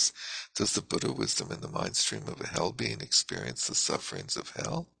that case, does the Buddha wisdom in the mind stream of a hell being experience the sufferings of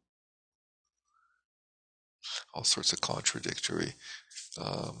hell? All sorts of contradictory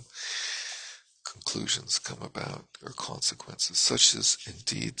conclusions come about, or consequences. Such is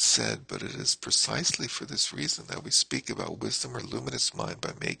indeed said, but it is precisely for this reason that we speak about wisdom or luminous mind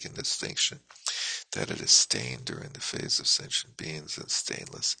by making the distinction that it is stained during the phase of sentient beings and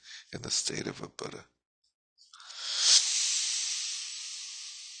stainless in the state of a Buddha.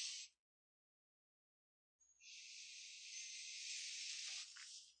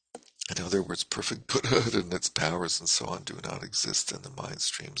 In other words, perfect Buddhahood and its powers and so on do not exist in the mind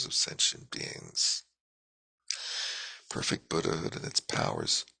streams of sentient beings. Perfect Buddhahood and its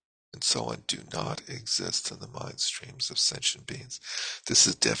powers and so on do not exist in the mind streams of sentient beings. This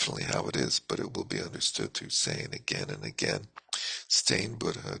is definitely how it is, but it will be understood through saying again and again, stained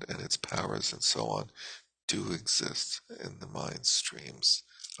Buddhahood and its powers and so on do exist in the mind streams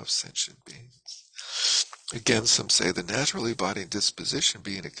of sentient beings. Again, some say the naturally abiding disposition,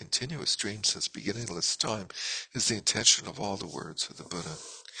 being a continuous stream since beginningless time, is the intention of all the words of the Buddha.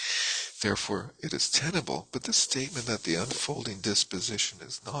 Therefore, it is tenable, but this statement that the unfolding disposition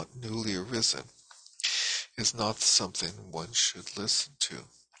is not newly arisen is not something one should listen to.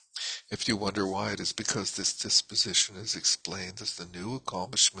 If you wonder why, it is because this disposition is explained as the new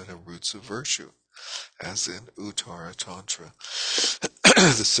accomplishment of roots of virtue, as in Uttara Tantra,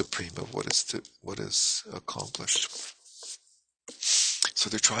 the supreme of what is accomplished. So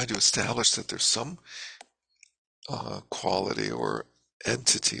they're trying to establish that there's some quality or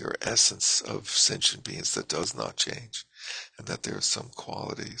entity or essence of sentient beings that does not change, and that there is some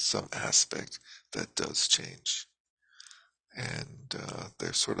quality, some aspect that does change. And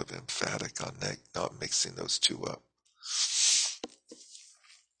they're sort of emphatic on not mixing those two up.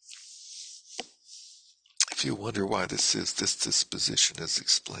 If you wonder why this disposition is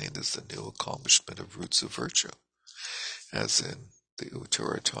explained as the new accomplishment of roots of virtue, as in the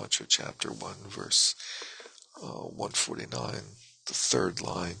Uttara Tantra, chapter 1, verse 149, the third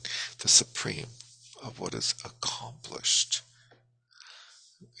line, the supreme of what is accomplished,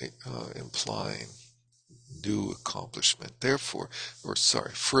 implying new accomplishment.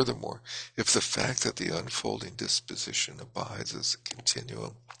 Furthermore, if the fact that the unfolding disposition abides as a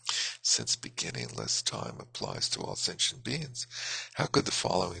continuum since beginningless time applies to all sentient beings, how could the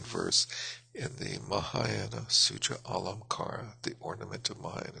following verse in the Mahayana Sutra Alamkara, the ornament of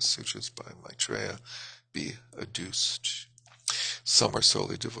Mahayana Sutras by Maitreya, be adduced? Some are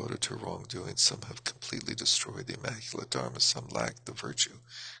solely devoted to wrongdoing, some have completely destroyed the immaculate dharma, some lack the virtue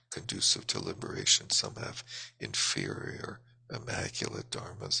conducive to liberation, some have inferior immaculate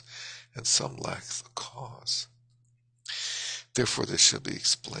dharmas, and some lack the cause. Therefore, this should be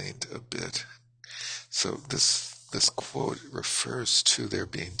explained a bit. So this quote refers to there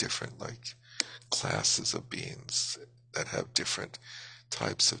being different classes of beings that have different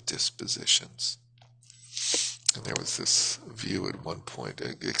types of dispositions. And there was this view at one point,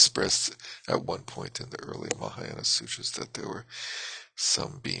 expressed at one point in the early Mahayana Sutras, that there were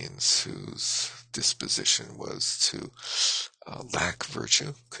some beings whose disposition was to lack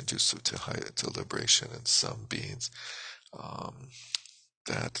virtue, conducive to liberation, and some beings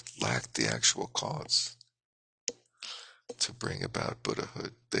that lacked the actual cause to bring about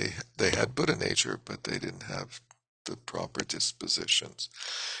Buddhahood. They had Buddha nature, but they didn't have the proper dispositions.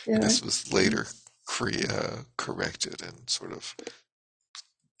 Yeah. And this was later corrected and sort of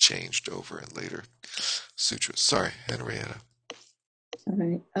changed over in later sutras. Sorry, Henrietta. All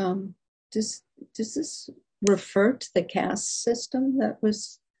right. Does this refer to the caste system that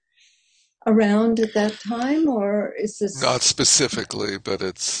was around at that time, or is this Not specifically, but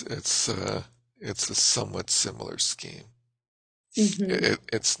it's a somewhat similar scheme. Mhm.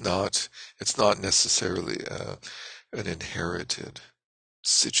 It's not necessarily an inherited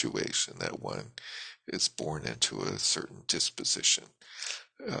situation that one is born into a certain disposition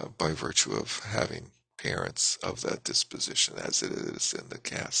by virtue of having parents of that disposition, as it is in the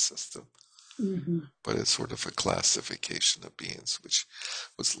caste system. But it's sort of a classification of beings, which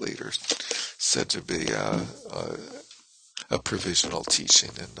was later said to be a provisional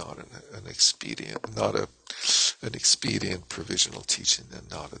teaching and not an expedient, not an expedient provisional teaching and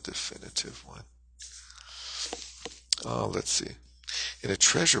not a definitive one. Let's see. In a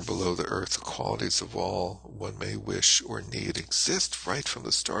treasure below the earth, the qualities of all one may wish or need exist right from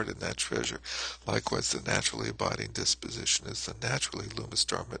the start in that treasure. Likewise, the naturally abiding disposition is the naturally luminous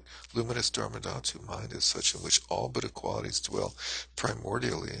Dharma Dhatu mind is such in which all Buddha qualities dwell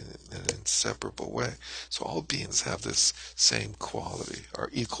primordially in an inseparable way. So all beings have this same quality, are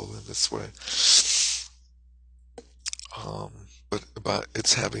equal in this way. But about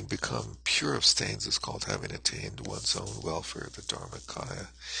its having become pure of stains is called having attained one's own welfare, the Dharmakaya,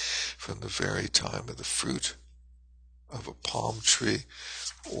 from the very time of the fruit of a palm tree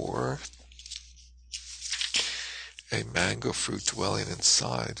or a mango fruit dwelling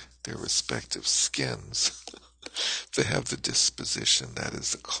inside their respective skins. They have the disposition that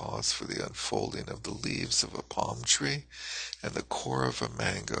is the cause for the unfolding of the leaves of a palm tree and the core of a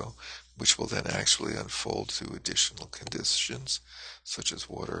mango, which will then actually unfold through additional conditions, such as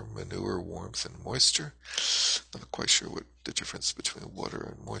water, manure, warmth, and moisture. Not quite sure what the difference between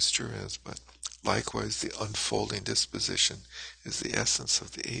water and moisture is, but likewise the unfolding disposition is the essence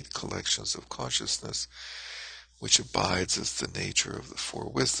of the 8 collections of consciousness, which abides as the nature of the 4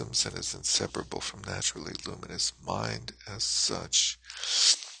 wisdoms and is inseparable from naturally luminous mind as such,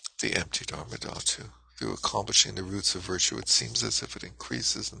 the empty Dharma Dhatu. Through accomplishing the roots of virtue, it seems as if it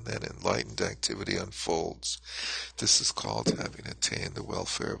increases and then enlightened activity unfolds. This is called having attained the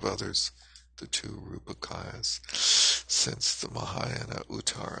welfare of others, the 2 Rupakayas. Since the Mahayana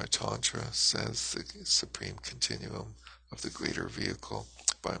Uttara Tantra says the supreme continuum of the greater vehicle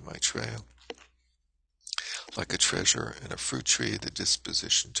by Maitreya, like a treasure in a fruit tree, the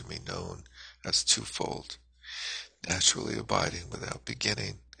disposition to be known as twofold, naturally abiding without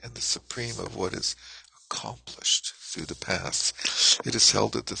beginning, and the supreme of what is accomplished through the paths. It is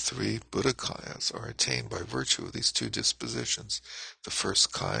held that the 3 Buddhakayas are attained by virtue of these 2 dispositions. The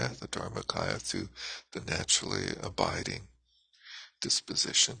first kaya, the Dharmakaya, through the naturally abiding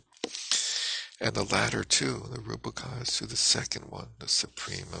disposition, and the latter 2, the Rupakayas, through the second one, the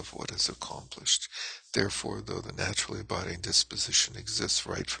supreme of what is accomplished. Therefore, though the naturally abiding disposition exists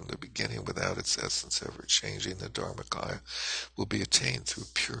right from the beginning without its essence ever changing, the Dharmakaya will be attained through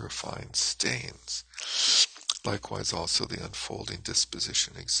purifying stains. Likewise, also the unfolding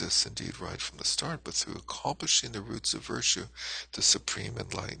disposition exists indeed right from the start, but through accomplishing the roots of virtue, the supreme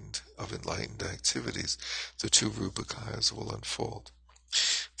enlightened activities, the 2 Rupakayas will unfold.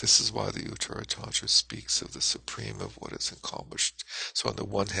 This is why the Uttara Tantra speaks of the supreme of what is accomplished. So on the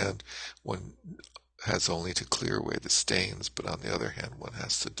one hand, one has only to clear away the stains, but on the other hand, one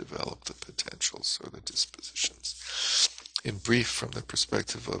has to develop the potentials or the dispositions. In brief, from the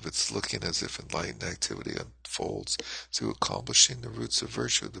perspective of its looking as if enlightened activity unfolds through accomplishing the roots of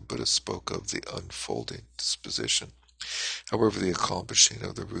virtue, the Buddha spoke of the unfolding disposition. However, the accomplishing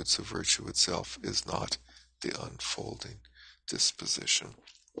of the roots of virtue itself is not the unfolding disposition.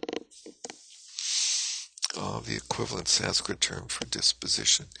 The equivalent Sanskrit term for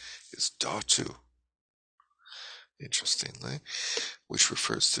disposition is dhatu, interestingly, which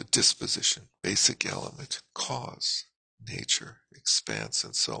refers to disposition, basic element, cause, nature, expanse,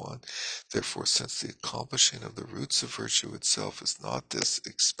 and so on. Therefore, since the accomplishing of the roots of virtue itself is not this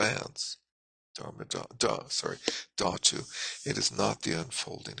expanse, dhatu, it is not the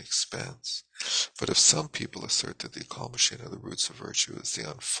unfolding expanse. But if some people assert that the accomplishing of the roots of virtue is the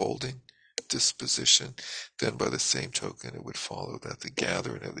unfolding disposition, then by the same token it would follow that the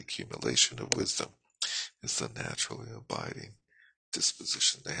gathering of the accumulation of wisdom is the naturally abiding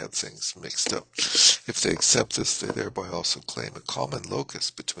disposition. They have things mixed up. If they accept this, they thereby also claim a common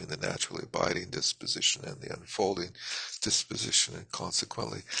locus between the naturally abiding disposition and the unfolding disposition, and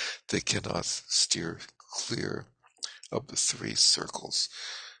consequently they cannot steer clear of the 3 circles.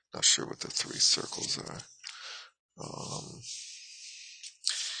 Not sure what the 3 circles are.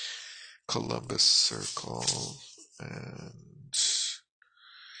 Columbus Circle, and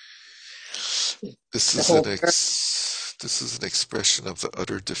this is an expression of the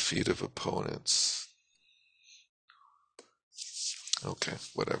utter defeat of opponents. Okay,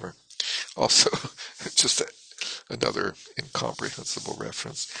 whatever. Also, just another incomprehensible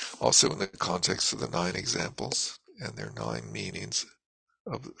reference. Also, in the context of the 9 examples and their 9 meanings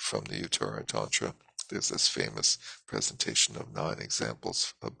from the Uttara Tantra, there's this famous presentation of 9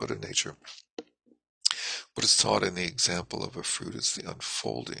 examples of Buddha nature. What is taught in the example of a fruit is the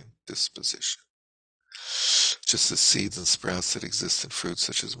unfolding disposition. Just as seeds and sprouts that exist in fruits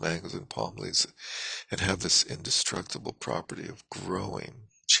such as mangoes and palm leaves and have this indestructible property of growing,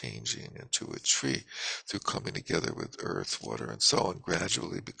 changing into a tree through coming together with earth, water, and so on,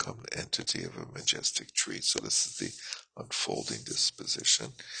 gradually become the entity of a majestic tree. So this is the unfolding disposition,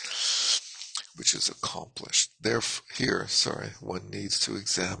 which is accomplished. One needs to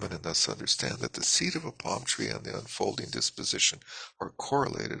examine and thus understand that the seed of a palm tree and the unfolding disposition are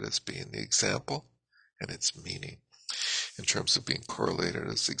correlated as being the example and its meaning. In terms of being correlated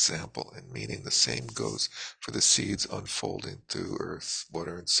as example and meaning, the same goes for the seeds unfolding through earth,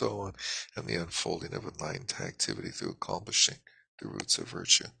 water, and so on, and the unfolding of enlightened activity through accomplishing the roots of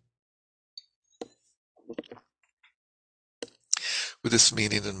virtue. With this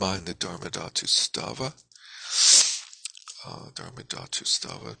meaning in mind, the Dharmadhatu Stava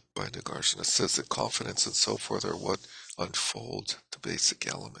by Nagarjuna says that confidence and so forth are what unfold the basic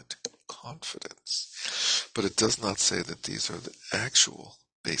element, confidence. But it does not say that these are the actual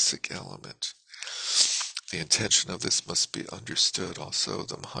basic element. The intention of this must be understood. Also,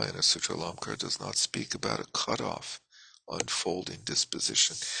 the Mahayana Sutra Lamkar does not speak about a cut-off, unfolding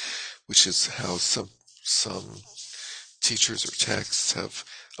disposition, which is how some teachers or texts have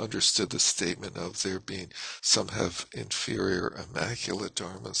understood the statement of there being some have inferior immaculate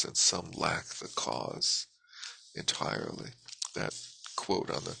dharmas and some lack the cause entirely. That quote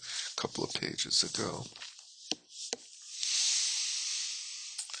on a couple of pages ago.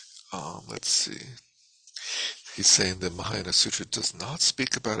 Let's see. He's saying the Mahayana Sutra does not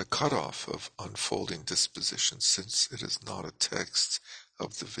speak about a cutoff of unfolding disposition, since it is not a text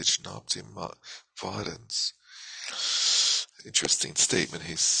of the Vijnapti Vadans. Interesting statement.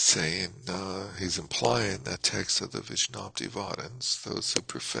 He's saying, he's implying that texts of the Vijnapti Vadans, those who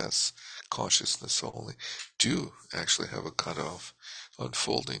profess consciousness only, do actually have a cutoff,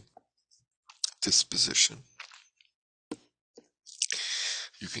 unfolding disposition.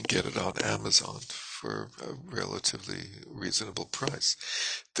 You can get it on Amazon for a relatively reasonable price.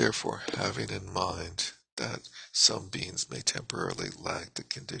 Therefore, having in mind that some beings may temporarily lack the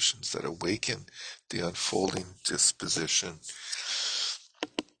conditions that awaken the unfolding disposition,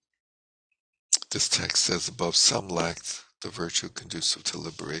 this text says above, some lack the virtue conducive to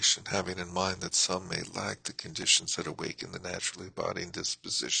liberation. Having in mind that some may lack the conditions that awaken the naturally embodying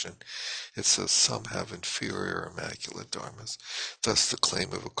disposition, it says some have inferior immaculate dharmas. Thus the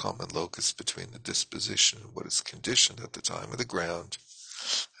claim of a common locus between the disposition and what is conditioned at the time of the ground,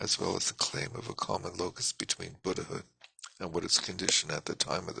 as well as the claim of a common locus between Buddhahood and what is conditioned at the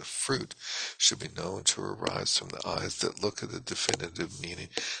time of the fruit, should be known to arise from the eyes that look at the definitive meaning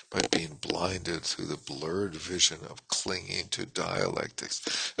by being blinded through the blurred vision of clinging to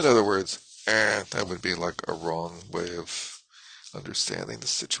dialectics. In other words, that would be like a wrong way of understanding the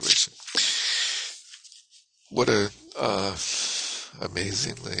situation. What a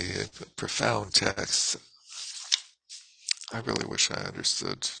amazingly profound text. I really wish I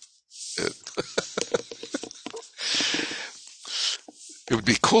understood it. It would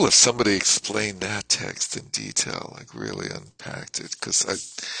be cool if somebody explained that text in detail, like really unpacked it, because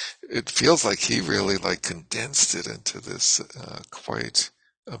it feels like he really like condensed it into this quite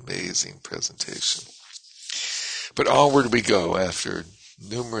amazing presentation. But onward we go after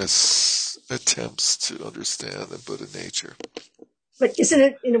numerous attempts to understand the Buddha nature. But isn't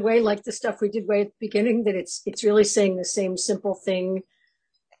it in a way like the stuff we did way at the beginning, that it's really saying the same simple thing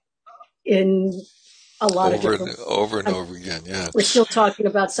in a lot of different over and over again? Yeah, we're still talking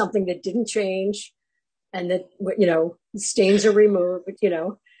about something that didn't change, and that stains are removed. But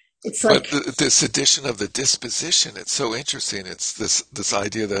it's like. But this addition of the disposition, it's so interesting. It's this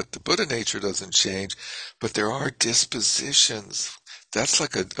idea that the Buddha nature doesn't change, but there are dispositions. That's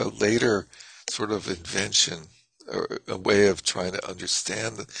like a later sort of invention, or a way of trying to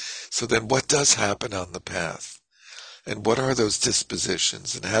understand. So then what does happen on the path? And what are those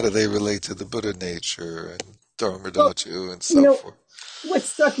dispositions? And how do they relate to the Buddha nature and Dharmadhatu and so forth? What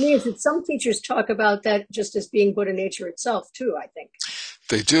struck me is that some teachers talk about that just as being Buddha nature itself, too, I think.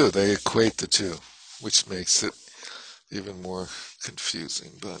 They do. They equate the two, which makes it even more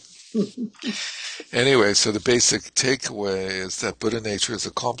confusing. But anyway, so the basic takeaway is that Buddha nature is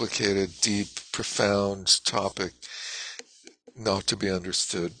a complicated, deep, profound topic not to be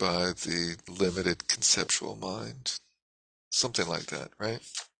understood by the limited conceptual mind. Something like that, right?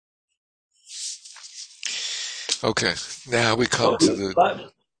 Okay, now we come to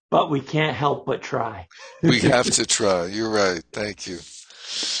the... But we can't help but try. We have to try. You're right. Thank you.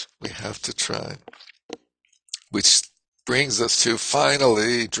 We have to try. Which brings us to,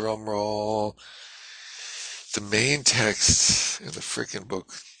 finally, drum roll, the main text in the frickin'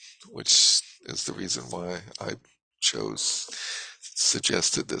 book, which is the reason why I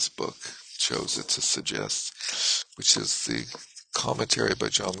suggested this book, chose it to suggest, which is the commentary by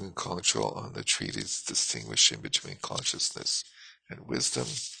Jamgon Kongtrul on the treatise distinguishing between consciousness and wisdom,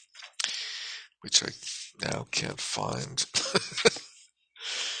 which I now can't find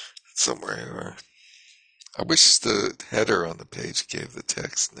somewhere. I wish the header on the page gave the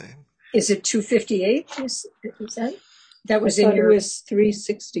text name. Is it 258? Is that was I in thought your... it was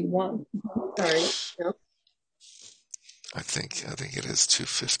 361. Sorry. No. I think it is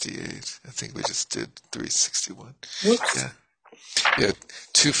 258. I think we just did 361. Whoops. Yeah,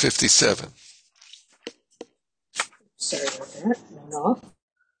 257. Sorry about that. Went off.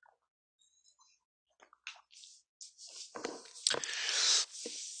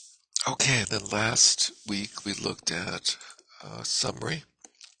 Okay, and then last week we looked at a summary.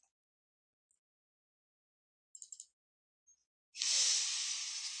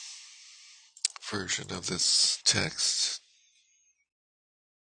 Version of this text.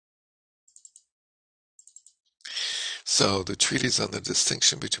 So the treatise on the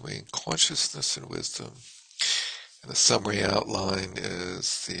distinction between consciousness and wisdom, and the summary outline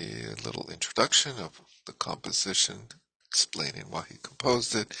is the little introduction of the composition, explaining why he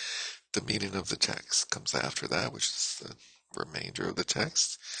composed it. The meaning of the text comes after that, which is the remainder of the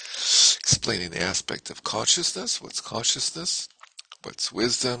text, explaining the aspect of consciousness, what's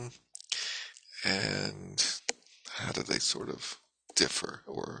wisdom, and how do they sort of differ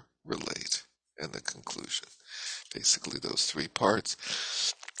or relate, and the conclusion. Basically those three parts.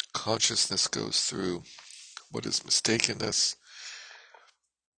 Consciousness goes through what is mistakenness,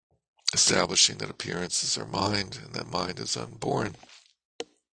 establishing that appearances are mind and that mind is unborn.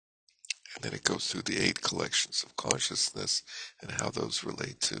 And then it goes through the 8 collections of consciousness and how those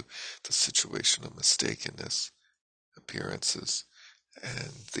relate to the situation of mistakenness, appearances,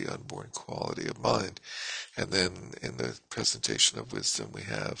 and the unborn quality of mind. And then in the presentation of wisdom, we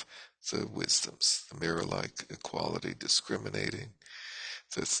have the wisdoms, the mirror-like equality, discriminating,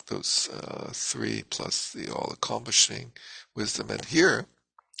 those 3 plus the all-accomplishing wisdom. And here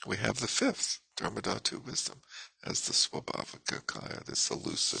we have the 5th, Dharmadhatu wisdom, as the Swabhavika Kaya, this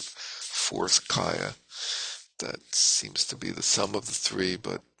elusive force Kaya that seems to be the sum of the 3,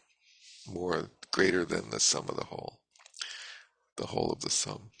 but more greater than the sum of the whole of the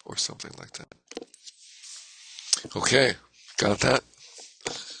sum, or something like that. Okay, got that?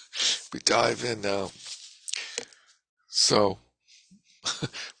 We dive in now. So,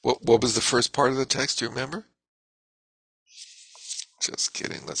 what was the first part of the text? Do you remember? Just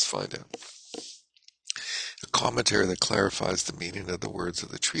kidding. Let's find out. A commentary that clarifies the meaning of the words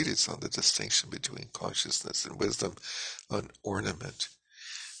of the treatise on the distinction between consciousness and wisdom, an ornament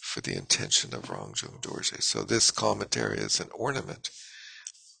for the intention of Rangjung Dorje. So this commentary is an ornament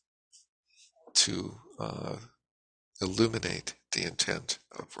to illuminate the intent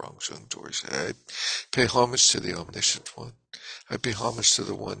of Rangjung Dorje. I pay homage to the omniscient one. I pay homage to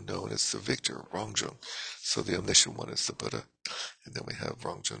the one known as the victor, Rangjung. So the omniscient one is the Buddha. And then we have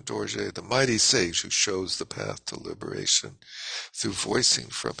Rangjung Dorje, the mighty sage who shows the path to liberation through voicing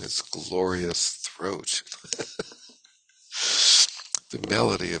from his glorious throat the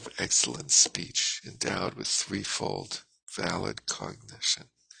melody of excellent speech endowed with threefold valid cognition.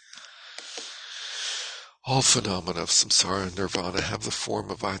 All phenomena of samsara and nirvana have the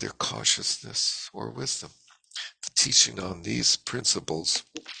form of either consciousness or wisdom. The teaching on these principles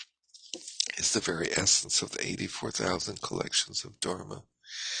is the very essence of the 84,000 collections of Dharma.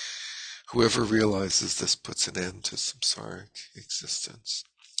 Whoever realizes this puts an end to samsaric existence.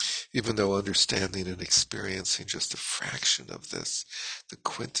 Even though understanding and experiencing just a fraction of this, the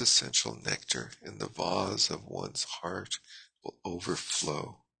quintessential nectar in the vase of one's heart will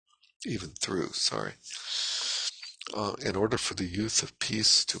overflow, in order for the youth of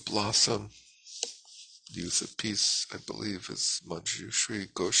peace to blossom. Youth of peace, I believe, is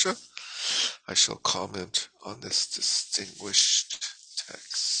Manjushri Ghosha. I shall comment on this distinguished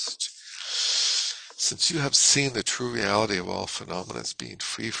text. Since you have seen the true reality of all phenomena as being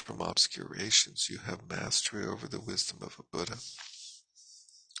free from obscurations, you have mastery over the wisdom of a Buddha.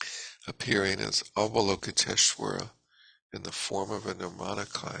 Appearing as Avalokiteshvara in the form of a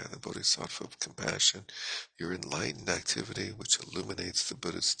Nirmanakaya, the Bodhisattva of compassion, your enlightened activity, which illuminates the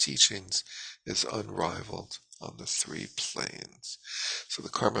Buddha's teachings, is unrivaled on the three planes. So the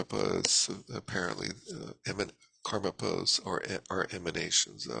karmapas apparently karmapas are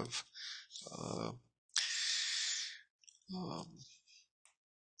emanations of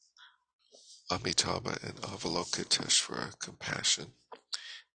Amitabha and Avalokiteshvara, compassion,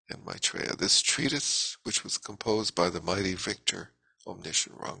 and Maitreya. This treatise, which was composed by the mighty victor,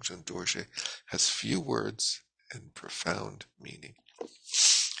 omniscient Rangchen Dorje, has few words and profound meaning.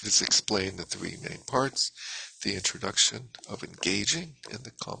 It is explained in three main parts: the introduction of engaging in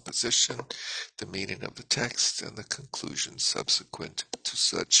the composition, the meaning of the text, and the conclusion subsequent to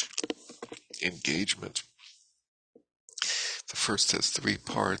such engagement. The first has three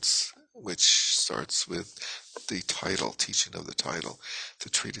parts, which starts with the title, teaching of the title, the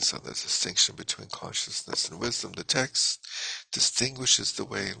treatise on the distinction between consciousness and wisdom. The text distinguishes the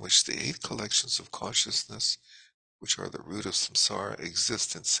way in which the 8 collections of consciousness, which are the root of samsara,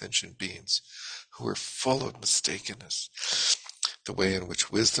 exist in sentient beings who are full of mistakenness. The way in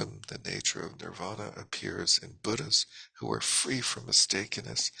which wisdom, the nature of nirvana, appears in Buddhas who are free from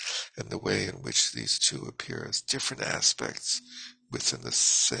mistakenness, and the way in which these two appear as different aspects within the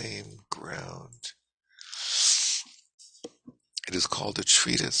same ground. It is called a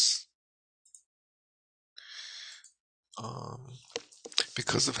treatise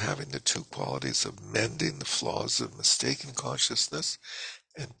because of having the two qualities of mending the flaws of mistaken consciousness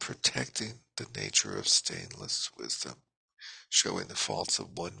and protecting the nature of stainless wisdom, showing the faults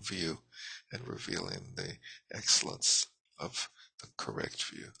of one view and revealing the excellence of the correct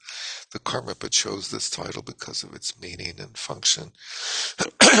view. The Karmapa chose this title because of its meaning and function,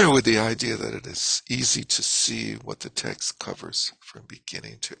 with the idea that it is easy to see what the text covers from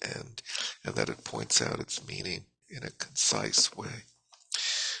beginning to end, and that it points out its meaning in a concise way.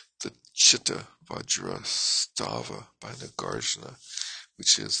 The Chitta Vajrastava by Nagarjuna,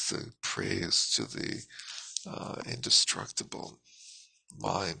 which is the praise to the indestructible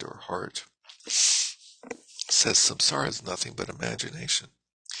mind or heart, says samsara is nothing but imagination.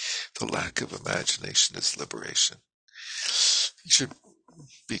 The lack of imagination is liberation. You should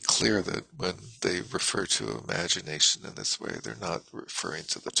be clear that when they refer to imagination in this way, they're not referring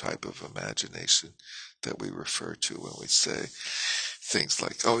to the type of imagination that we refer to when we say things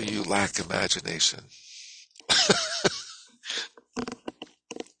like, oh, you lack imagination.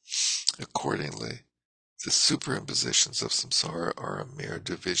 Accordingly, the superimpositions of samsara are a mere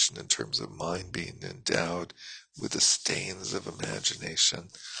division in terms of mind being endowed with the stains of imagination,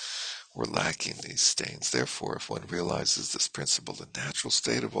 or lacking these stains. Therefore, if one realizes this principle, the natural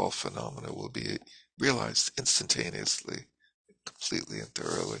state of all phenomena will be realized instantaneously, completely and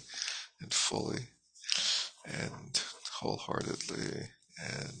thoroughly and fully and wholeheartedly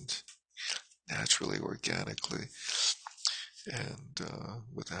and naturally, organically, and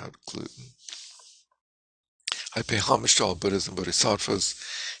without gluten. I pay homage to all Buddhas and Bodhisattvas.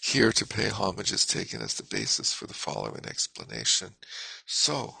 Here, to pay homage is taken as the basis for the following explanation.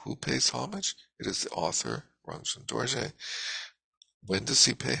 So, who pays homage? It is the author, Rangchen Dorje. When does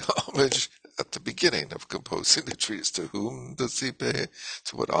he pay homage? At the beginning of composing the treatise. To whom does he pay?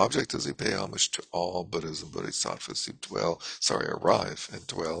 To what object does he pay homage? To all Buddhas and Bodhisattvas who arrive and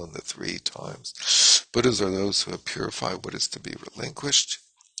dwell in the 3 times. Buddhas are those who have purified what is to be relinquished,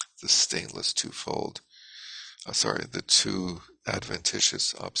 the stainless twofold. The 2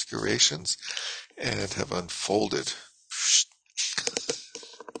 adventitious obscurations, and have unfolded.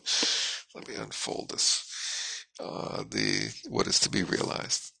 Let me unfold this. What is to be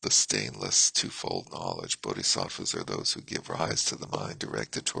realized, the stainless twofold knowledge. Bodhisattvas are those who give rise to the mind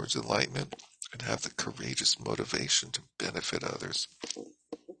directed towards enlightenment and have the courageous motivation to benefit others.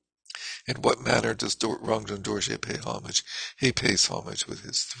 In what manner does Rangchen Dorje pay homage? He pays homage with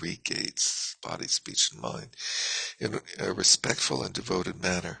his 3 gates, body, speech, and mind, in a respectful and devoted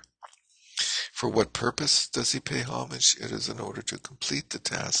manner. For what purpose does he pay homage? It is in order to complete the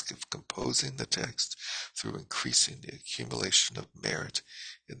task of composing the text through increasing the accumulation of merit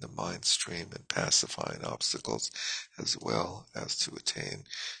in the mind stream and pacifying obstacles, as well as to attain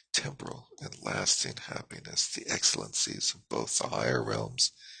temporal and lasting happiness, the excellencies of both the higher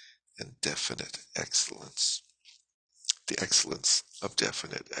realms and definite excellence. The excellence of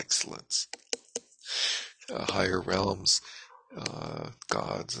definite excellence. Higher realms,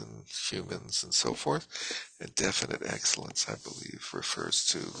 gods and humans and so forth, and definite excellence, I believe, refers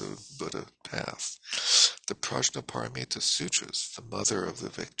to the Buddha path. The Prajnaparamita Sutras, the mother of the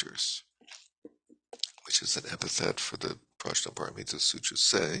victors, which is an epithet for the Prajnaparamita Sutras,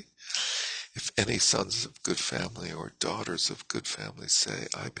 say, if any sons of good family or daughters of good family say,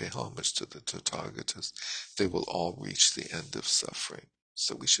 I pay homage to the Tathagatas, they will all reach the end of suffering.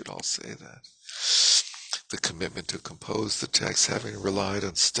 So we should all say that. The commitment to compose the text, having relied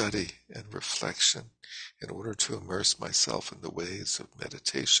on study and reflection in order to immerse myself in the ways of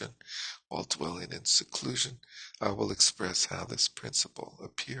meditation while dwelling in seclusion, I will express how this principle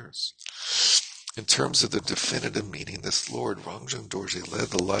appears. In terms of the definitive meaning, this Lord Rangjung Dorje led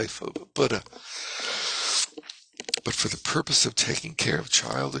the life of a Buddha, but for the purpose of taking care of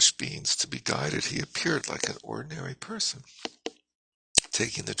childish beings to be guided, he appeared like an ordinary person,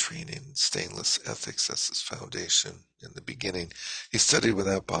 taking the training in stainless ethics as his foundation. In the beginning, he studied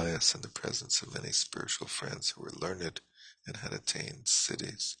without bias in the presence of many spiritual friends who were learned and had attained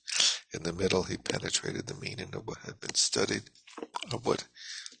siddhis. In the middle, he penetrated the meaning of what had been studied, of what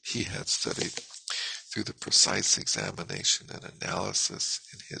he had studied, through the precise examination and analysis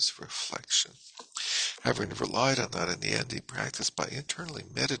in his reflection. Having relied on that, in the end, he practiced by internally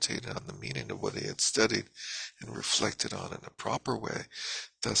meditating on the meaning of what he had studied and reflected on in a proper way,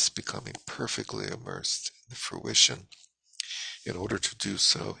 thus becoming perfectly immersed in the fruition. In order to do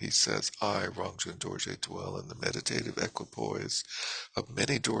so, he says, I, Rangjung Dorje, dwell in the meditative equipoise of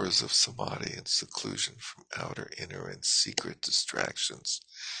many doors of samadhi and seclusion from outer, inner, and secret distractions,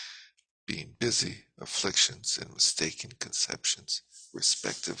 being busy, afflictions, and mistaken conceptions,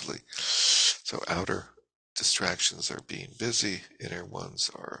 respectively. So outer distractions are being busy, inner ones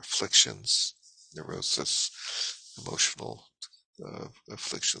are afflictions, neurosis, emotional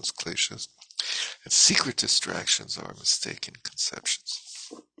afflictions, kleshas, and secret distractions are mistaken conceptions.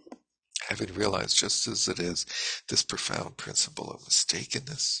 Having realized just as it is this profound principle of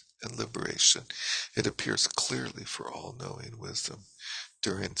mistakenness and liberation, it appears clearly for all-knowing wisdom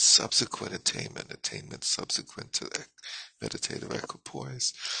during subsequent attainment subsequent to meditative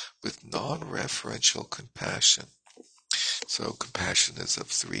equipoise, with non-referential compassion. So compassion is of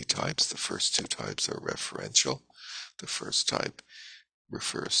three types. The first two types are referential. The first type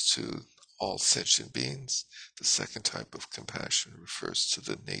refers to all sentient beings. The second type of compassion refers to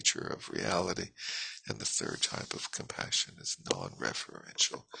the nature of reality. And the third type of compassion is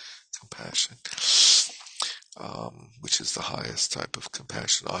non-referential compassion, which is the highest type of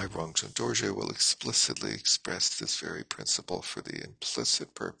compassion. I, Rangjung Dorje, will explicitly express this very principle for the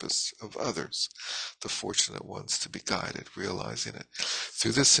implicit purpose of others, the fortunate ones to be guided, realizing it.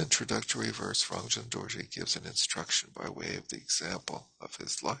 Through this introductory verse, Rangjung Dorje gives an instruction by way of the example of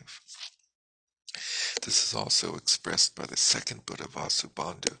his life. This is also expressed by the second Buddha,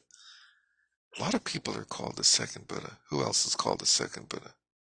 Vasubandhu. A lot of people are called the second Buddha. Who else is called the second Buddha?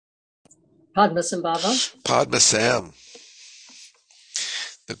 Padmasambhava. Padmasam.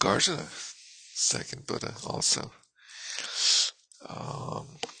 Nagarjuna, second Buddha, also.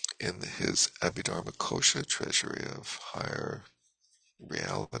 In his Abhidharma Kosha, Treasury of Higher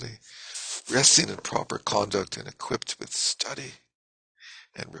Reality, resting in proper conduct and equipped with study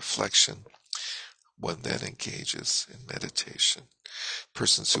and reflection, one then engages in meditation.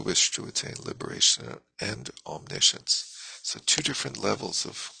 Persons who wish to attain liberation and omniscience. So two different levels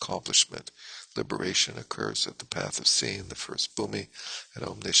of accomplishment. Liberation occurs at the path of seeing, the first bhumi, and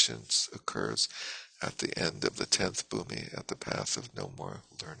omniscience occurs at the end of the 10th bhumi, at the path of no more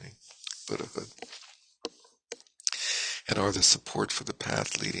learning, Buddhahood. In order, the support for the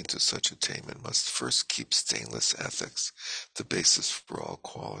path leading to such attainment must first keep stainless ethics, the basis for all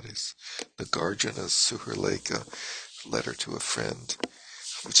qualities. Nagarjuna's Suharleka, letter to a friend,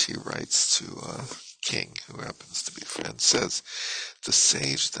 which he writes to a king who happens to be a friend, says, the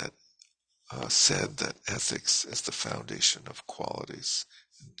sage that said that ethics is the foundation of qualities.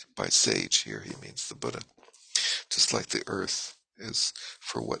 And by sage here he means the Buddha. Just like the earth is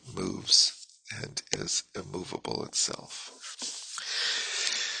for what moves and is immovable itself.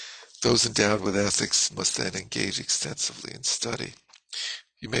 Those endowed with ethics must then engage extensively in study.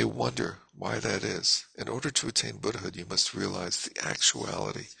 You may wonder why that is. In order to attain Buddhahood, you must realize the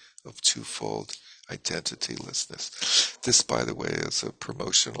actuality of twofold identitylessness. This, by the way, is a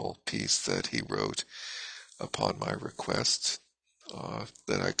promotional piece that he wrote upon my request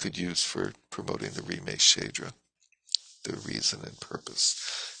that I could use for promoting the Rimeshedra, the reason and purpose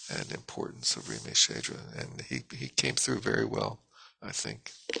and importance of Rimeshedra. And he came through very well, I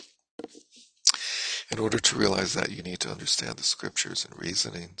think. In order to realize that, you need to understand the scriptures and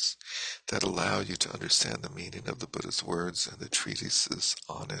reasonings that allow you to understand the meaning of the Buddha's words and the treatises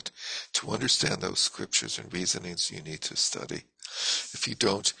on it. To understand those scriptures and reasonings, you need to study. If you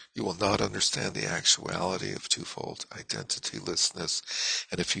don't, you will not understand the actuality of twofold identitylessness.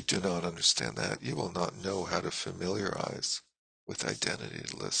 And if you do not understand that, you will not know how to familiarize with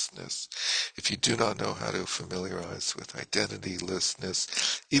identitylessness. If you do not know how to familiarize with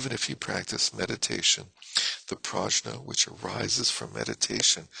identitylessness, even if you practice meditation, The prajna which arises from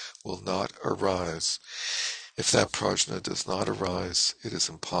meditation will not arise. If that prajna does not arise, it is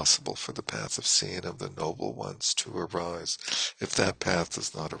impossible for the path of seeing of the noble ones to arise. If that path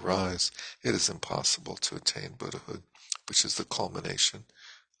does not arise, it is impossible to attain Buddhahood, which is the culmination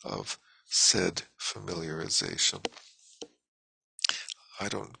of said familiarization. I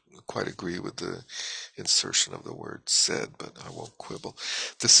don't quite agree with the insertion of the word said, but I won't quibble.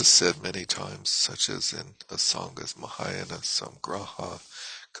 This is said many times, such as in Asanga's Mahayana Samgraha,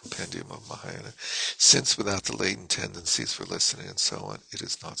 Compendium of Mahayana. Since without the latent tendencies for listening and so on, it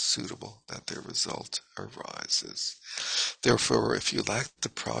is not suitable that their result arises. Therefore, if you lack the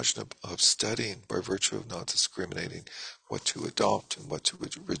prajna of studying by virtue of not discriminating what to adopt and what to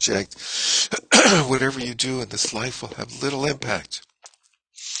reject, whatever you do in this life will have little impact.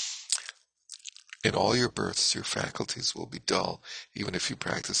 In all your births, your faculties will be dull. Even if you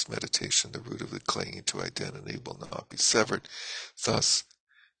practice meditation, the root of the clinging to identity will not be severed. Thus,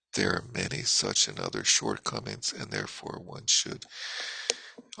 there are many such and other shortcomings, and therefore one should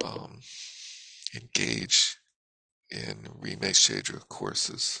engage in Rimeshedra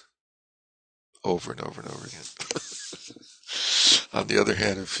courses over and over and over again. On the other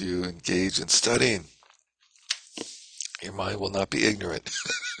hand, if you engage in studying, your mind will not be ignorant.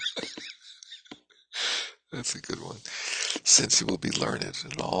 That's a good one. Since you will be learned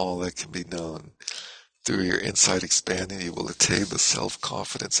in all that can be known, through your insight expanding, you will attain the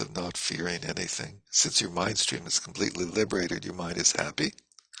self-confidence of not fearing anything. Since your mind stream is completely liberated, your mind is happy.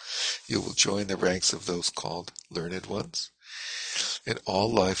 You will join the ranks of those called learned ones. In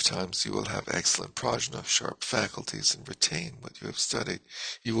all lifetimes, you will have excellent prajna, sharp faculties, and retain what you have studied.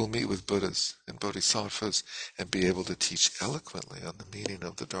 You will meet with Buddhas and Bodhisattvas and be able to teach eloquently on the meaning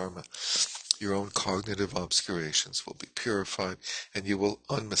of the Dharma. Your own cognitive obscurations will be purified, and you will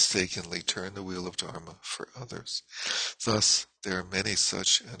unmistakably turn the wheel of Dharma for others. Thus, there are many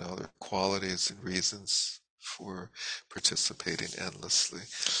such and other qualities and reasons for participating endlessly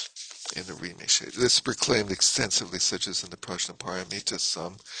in the Rimeshedra. This is proclaimed extensively, such as in the Prajnaparamita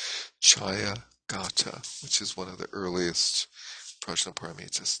Samchaya Gata, which is one of the earliest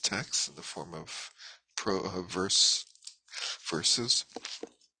Prajnaparamita texts in the form of verses.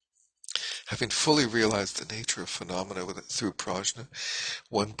 Having fully realized the nature of phenomena through prajna,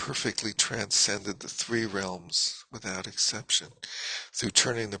 one perfectly transcended the three realms without exception. Through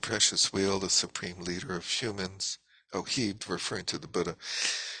turning the precious wheel, the supreme leader of humans, he, referring to the Buddha,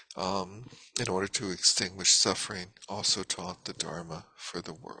 in order to extinguish suffering, also taught the Dharma for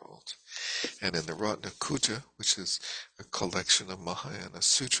the world. And in the Ratnakuta, which is a collection of Mahayana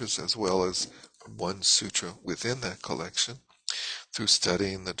sutras, as well as one sutra within that collection, through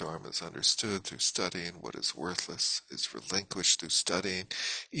studying, the Dharma is understood. Through studying, what is worthless is relinquished. Through studying,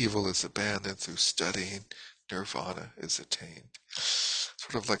 evil is abandoned. Through studying, nirvana is attained.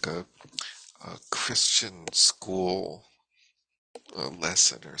 Sort of like a Christian school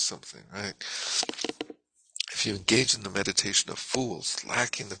lesson or something, right? If you engage in the meditation of fools,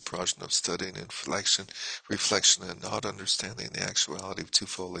 lacking the prajna of studying and reflection, and not understanding the actuality of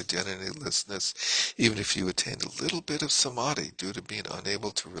twofold identitylessness, even if you attain a little bit of samadhi due to being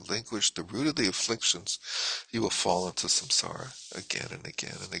unable to relinquish the root of the afflictions, you will fall into samsara again and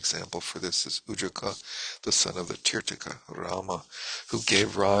again. An example for this is Ujjaka, the son of the Tirthaka, Rama, who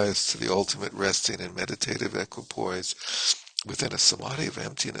gave rise to the ultimate resting and meditative equipoise within a samadhi of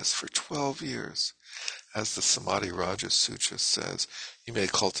emptiness for 12 years. As the Samadhi Raja Sutra says, you may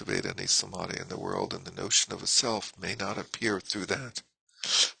cultivate any samadhi in the world, and the notion of a self may not appear through that.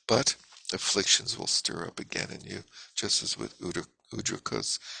 But afflictions will stir up again in you, just as with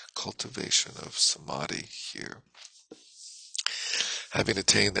Ujjaka's cultivation of samadhi here. Having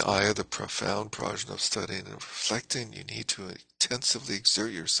attained the eye of the profound prajna of studying and reflecting, you need to intensively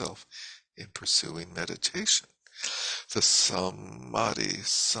exert yourself in pursuing meditation. The Samadhi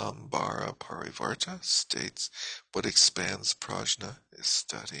Sambhara Parivarta states, what expands prajna is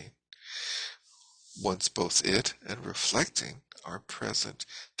studying. Once both it and reflecting are present,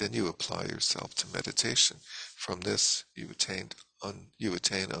 then you apply yourself to meditation. From this, you attain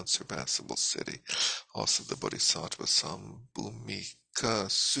unsurpassable siddhi. Also, the Bodhisattva Sambhumika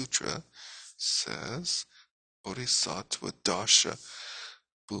Sutra says, Bodhisattva Dasha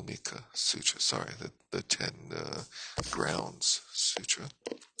Bhumika Sutra, the 10 grounds sutra,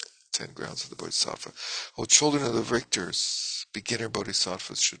 10 grounds of the Bodhisattva. O children of the victors, beginner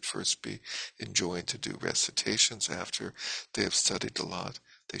Bodhisattvas should first be enjoined to do recitations. After they have studied a lot,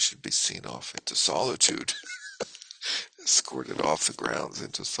 they should be seen off into solitude, escorted off the grounds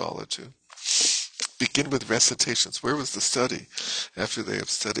into solitude. begin with recitations. Where was the study? After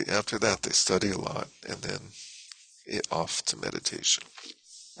that they study a lot, and then off to meditation.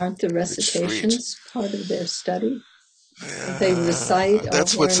 Aren't the recitations part of their study? They recite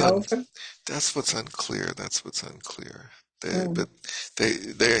That's over and over? That's what's unclear. But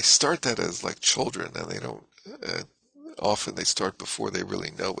they start that as like children, and they don't. Often they start before they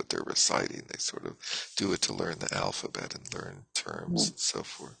really know what they're reciting. They sort of do it to learn the alphabet and learn terms and so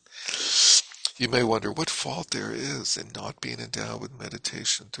forth. You may wonder what fault there is in not being endowed with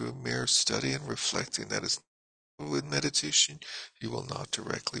meditation. Through mere study and reflecting, that is, with meditation, you will not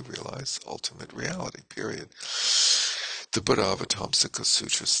directly realize ultimate reality, period. The Bhagavatamsaka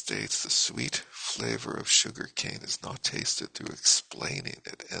Sutra states the sweet flavor of sugar cane is not tasted through explaining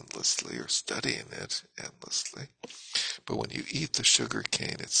it endlessly or studying it endlessly. But when you eat the sugar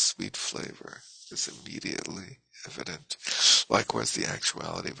cane, its sweet flavor is immediately evident. Likewise, the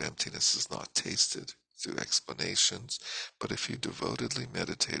actuality of emptiness is not tasted through explanations, but if you devotedly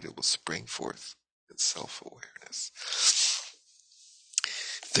meditate, it will spring forth in self-awareness.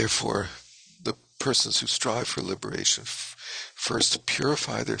 Therefore, the persons who strive for liberation first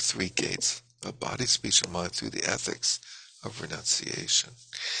purify their three gates of body, speech, and mind through the ethics of renunciation.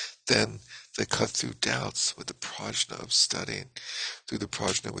 Then they cut through doubts with the prajna of studying, through the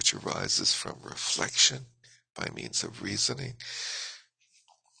prajna which arises from reflection by means of reasoning.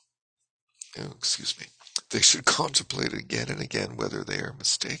 They should contemplate again and again whether they are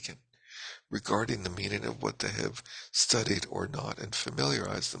mistaken regarding the meaning of what they have studied or not, and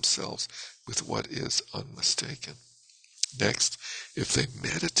familiarize themselves with what is unmistaken. Next, if they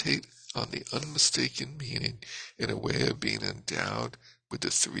meditate on the unmistaken meaning in a way of being endowed with the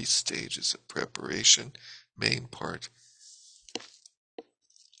three stages of preparation, main part,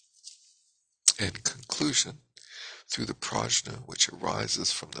 and conclusion, through the prajna which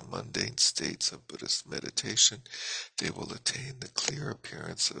arises from the mundane states of Buddhist meditation, they will attain the clear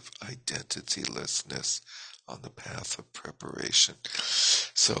appearance of identitylessness on the path of preparation.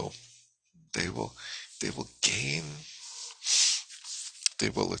 So they will attain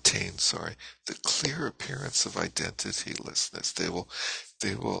the clear appearance of identitylessness.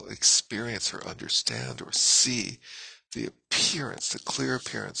 They will experience or understand or see the clear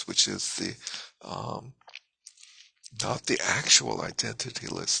appearance, which is the not the actual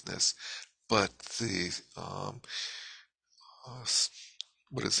identitylessness, but the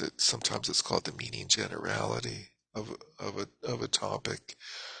what is it? Sometimes it's called the meaning generality of a topic,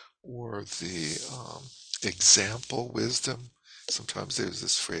 or the example wisdom. Sometimes there's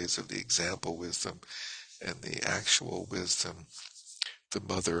this phrase of the example wisdom and the actual wisdom, the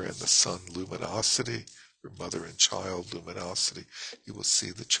mother and the son luminosity, or mother and child luminosity. You will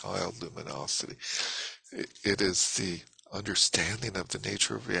see the child luminosity. It is the understanding of the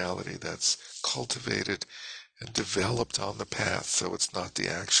nature of reality that's cultivated and developed on the path. So it's not the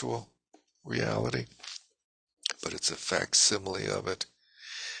actual reality, but it's a facsimile of it.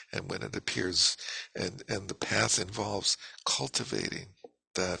 And when it appears, and the path involves cultivating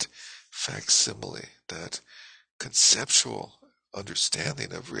that facsimile, that conceptual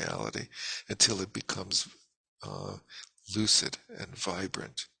understanding of reality, until it becomes lucid and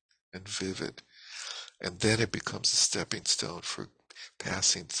vibrant and vivid. And then it becomes a stepping stone for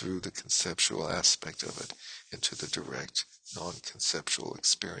passing through the conceptual aspect of it into the direct, non-conceptual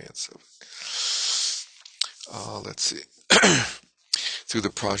experience of it. Let's see. Through the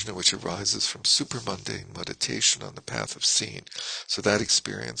prajna which arises from supermundane meditation on the path of seeing. So that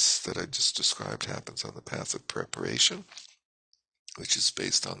experience that I just described happens on the path of preparation, which is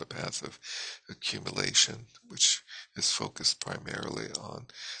based on the path of accumulation, which is focused primarily on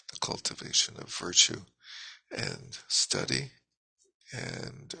the cultivation of virtue and study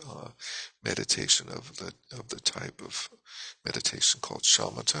and meditation of the type of meditation called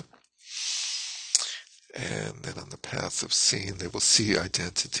shamatha. And then on the path of seeing, they will see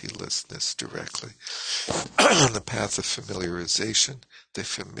identitylessness directly. On the path of familiarization, they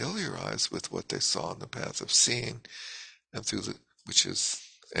familiarize with what they saw on the path of seeing, and which is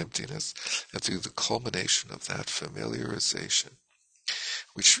emptiness, and through the culmination of that familiarization,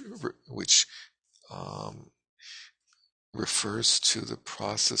 which refers to the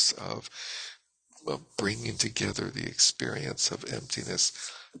process of bringing together the experience of emptiness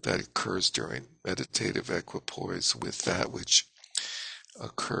that occurs during meditative equipoise with that which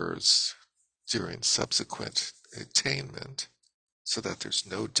occurs during subsequent attainment, so that there's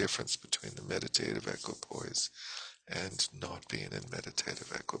no difference between the meditative equipoise and not being in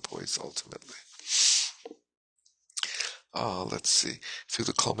meditative equipoise ultimately. Let's see. Through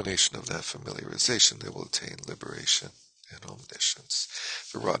the culmination of that familiarization, they will attain liberation and omniscience.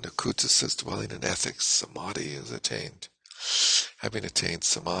 The Ratnakuta says, dwelling in ethics, samadhi is attained. Having attained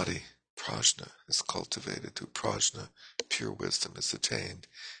samadhi, prajna is cultivated. Through prajna, pure wisdom is attained,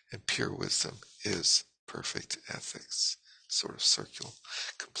 and pure wisdom is perfect ethics. Sort of circle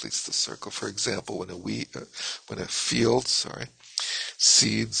completes the circle. For example, when a field,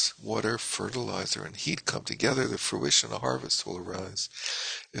 seeds, water, fertilizer, and heat come together, the fruition of harvest will arise.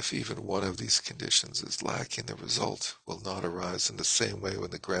 If even one of these conditions is lacking, the result will not arise. In the same way,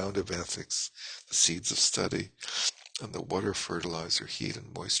 when the ground of ethics, the seeds of study, and the water, fertilizer, heat,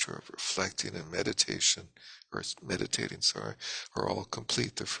 and moisture of reflecting and meditating, are all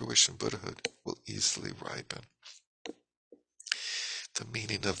complete, the fruition Buddhahood will easily ripen. The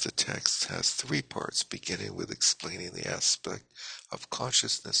meaning of the text has three parts, beginning with explaining the aspect of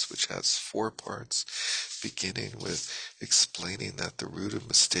consciousness, which has four parts, beginning with explaining that the root of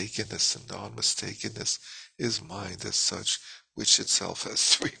mistakenness and non-mistakenness is mind as such, which itself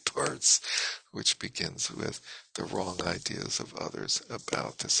has three parts, which begins with the wrong ideas of others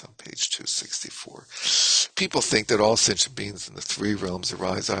about this on page 264. People think that all sentient beings in the three realms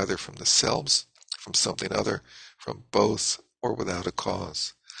arise either from themselves, from something other, from both, or without a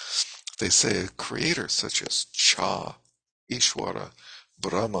cause. They say a creator such as Cha, Ishwara,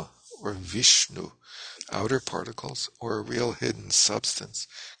 Brahma, or Vishnu, outer particles, or a real hidden substance,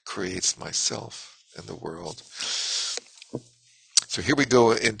 creates myself and the world. So here we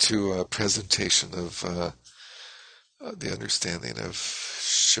go into a presentation of the understanding of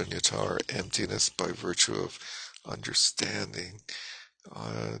shunyata, or emptiness, by virtue of understanding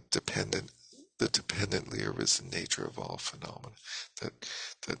the dependently arisen nature of all phenomena.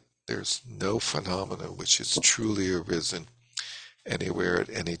 That there's no phenomena which is truly arisen anywhere at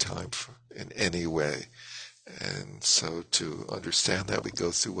any time in any way. And so to understand that, we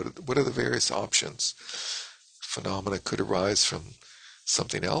go through what are the various options. Phenomena could arise from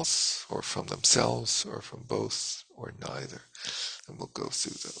something else, or from themselves, or from both, or neither. And we'll go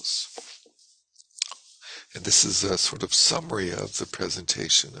through those. And this is a sort of summary of the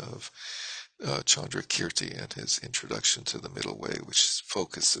presentation of Chandrakirti and his introduction to the Middle Way, which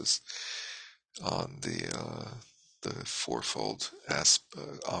focuses on the fourfold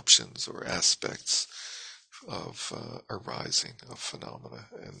options or aspects of arising of phenomena,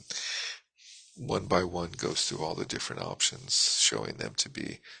 and one by one goes through all the different options, showing them to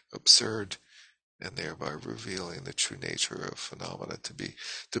be absurd, and thereby revealing the true nature of phenomena to be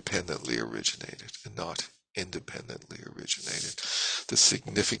dependently originated and not independently originated. The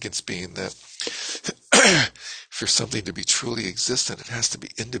significance being that for something to be truly existent, it has to be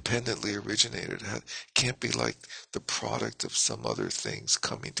independently originated. It can't be like the product of some other things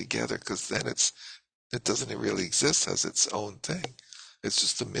coming together, because then it doesn't really exist as its own thing. It's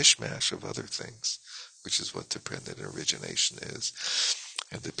just a mishmash of other things, which is what dependent origination is.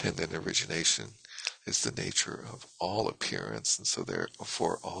 And dependent origination is the nature of all appearance, and so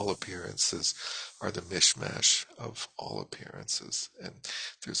therefore all appearances are the mishmash of all appearances, and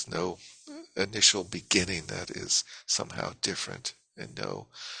there's no initial beginning that is somehow different, and no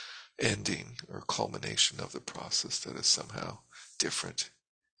ending or culmination of the process that is somehow different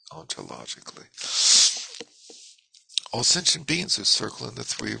ontologically. All sentient beings who circle in the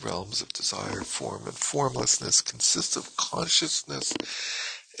three realms of desire, form, and formlessness consist of consciousness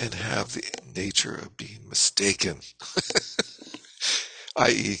and have the nature of being mistaken,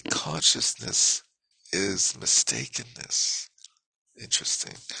 i.e., consciousness is mistakenness.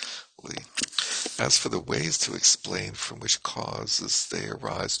 Interestingly, as for the ways to explain from which causes they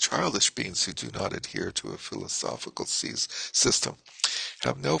arise, childish beings who do not adhere to a philosophical system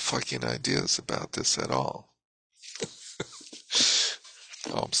have no fucking ideas about this at all.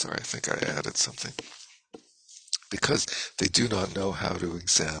 Oh, I'm sorry, I think I added something. Because they do not know how to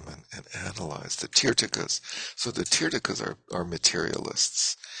examine and analyze the Tirthakas. So the Tirthakas are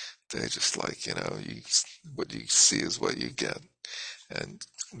materialists. They just like, what you see is what you get. And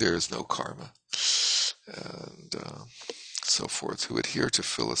there is no karma. And so forth. Who adhere to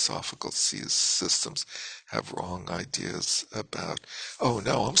philosophical systems have wrong ideas about... Oh,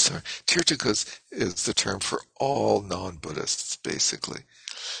 no, I'm sorry. Tirthakas is the term for all non-Buddhists, basically.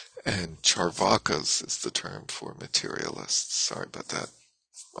 And Charvakas is the term for materialists. Sorry about that.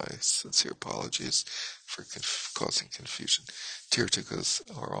 My sincere apologies for causing confusion. Tirthakas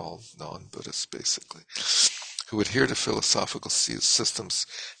are all non-Buddhists, basically. Who adhere to philosophical systems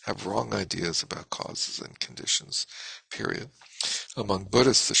have wrong ideas about causes and conditions, period. Among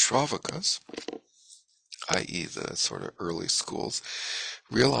Buddhists, the Shravakas, i.e. the sort of early schools,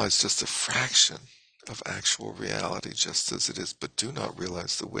 realize just a fraction of actual reality just as it is, but do not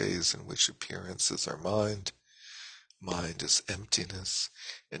realize the ways in which appearances are mind, mind is emptiness,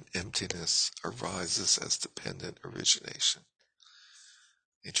 and emptiness arises as dependent origination.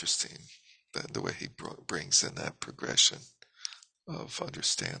 Interesting, the way he brings in that progression of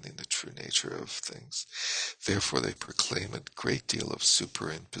understanding the true nature of things. Therefore they proclaim a great deal of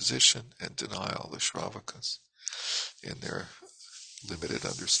superimposition and denial, the Shravakas, in their limited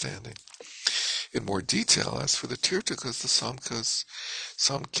understanding. In more detail, as for the Tirthakas, the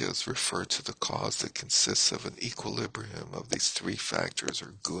Samkhya's refer to the cause that consists of an equilibrium of these three factors,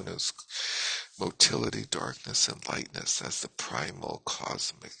 or gunas, motility, darkness, and lightness, as the primal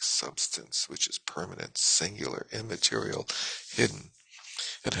cosmic substance, which is permanent, singular, immaterial, hidden,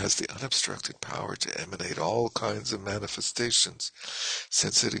 and has the unobstructed power to emanate all kinds of manifestations,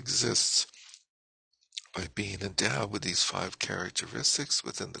 since it exists by being endowed with these five characteristics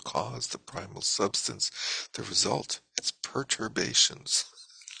within the cause, the primal substance, the result, its perturbations,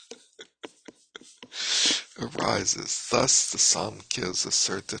 arises. Thus the Samkhyas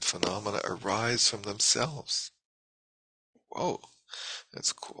assert that phenomena arise from themselves. Whoa,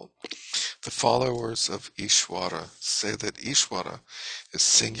 that's cool. The followers of Ishvara say that Ishvara is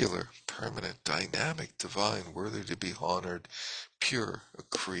singular, permanent, dynamic, divine, worthy to be honored, pure, a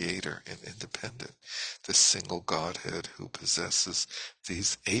creator, and independent. The single Godhead who possesses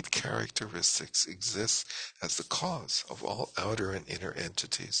these 8 characteristics exists as the cause of all outer and inner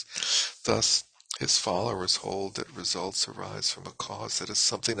entities. Thus, his followers hold that results arise from a cause that is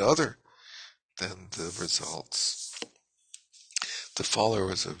something other than the results. The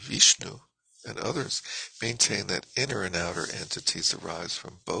followers of Vishnu and others maintain that inner and outer entities arise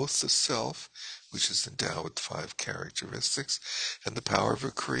from both the self, which is endowed with 5 characteristics, and the power of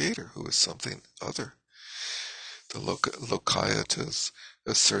a creator who is something other. The Lokayatas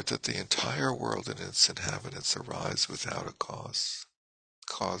assert that the entire world and its inhabitants arise without a cause,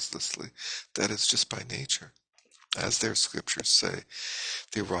 causelessly, that is, just by nature. As their scriptures say,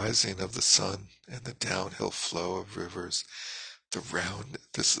 the rising of the sun and the downhill flow of rivers,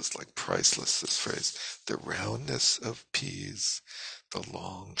 this is like priceless, this phrase, the roundness of peas, the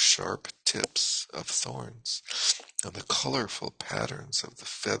long sharp tips of thorns, and the colorful patterns of the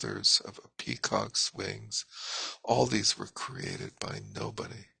feathers of a peacock's wings, all these were created by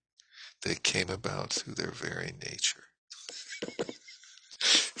nobody. They came about through their very nature.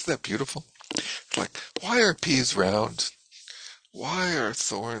 Isn't that beautiful? Like, why are peas round? Why are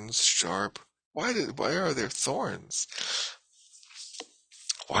thorns sharp? Why are there thorns?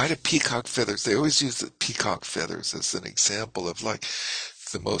 Why do peacock feathers? They always use the peacock feathers as an example of like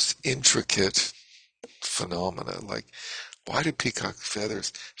the most intricate phenomena. Like, why do peacock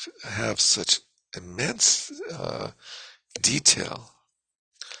feathers have such immense detail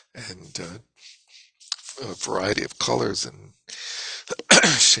and a variety of colors and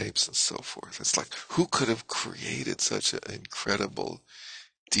shapes and so forth? It's like, who could have created such an incredible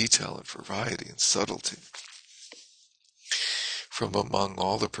detail and variety and subtlety? From among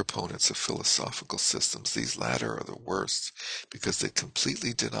all the proponents of philosophical systems, these latter are the worst, because they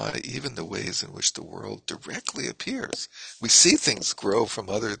completely deny even the ways in which the world directly appears. We see things grow from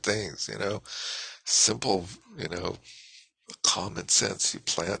other things, simple, common sense. You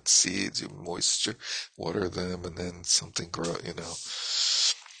plant seeds, you water them, and then something grows,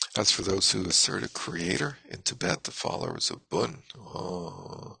 As for those who assert a creator, in Tibet the followers of Bun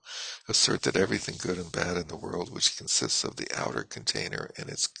assert that everything good and bad in the world, which consists of the outer container and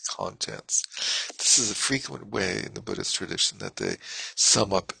its contents. This is a frequent way in the Buddhist tradition that they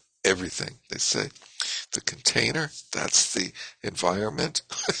sum up everything. They say, the container, that's the environment.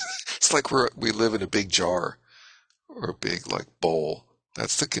 It's like we live in a big jar or a big bowl.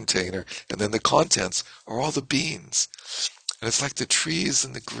 That's the container. And then the contents are all the beans. And it's like the trees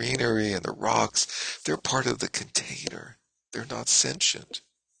and the greenery and the rocks, they're part of the container. They're not sentient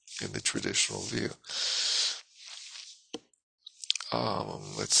in the traditional view.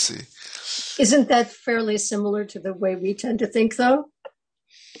 Let's see. Isn't that fairly similar to the way we tend to think, though?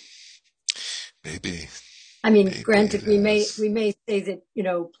 Maybe. I mean, maybe granted, we may say that,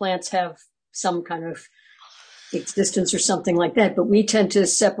 plants have some kind of existence or something like that, but we tend to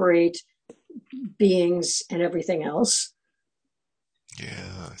separate beings and everything else.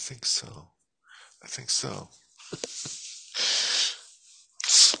 Yeah, I think so.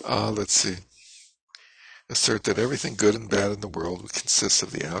 Let's see. Assert that everything good and bad in the world, which consists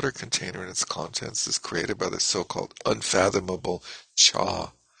of the outer container and its contents, is created by the so-called unfathomable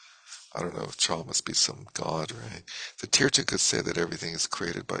Cha. I don't know, Cha must be some god, right? The Tirthakas say that everything is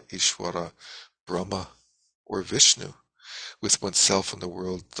created by Ishvara, Brahma, or Vishnu, with oneself and the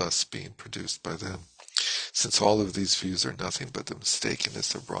world thus being produced by them. Since all of these views are nothing but the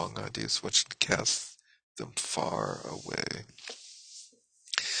mistakenness of wrong ideas, one should cast them far away.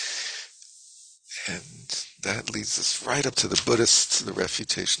 And that leads us right up to the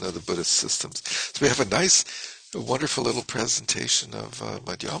refutation of the Buddhist systems. So we have a wonderful little presentation of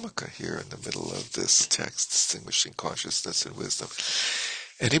Madhyamaka here in the middle of this text, Distinguishing Consciousness and Wisdom.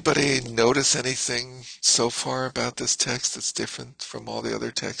 Anybody notice anything so far about this text that's different from all the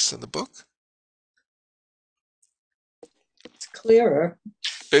other texts in the book? It's clearer.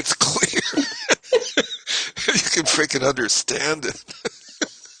 It's clear. You can freaking understand it.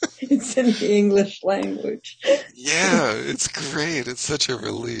 It's in the English language. Yeah, it's great. It's such a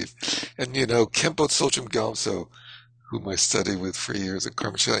relief. And Khenpo Tsogyam Gyaltso, whom I studied with for years at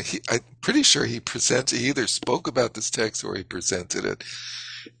Karmachala, I'm pretty sure he either spoke about this text or he presented it.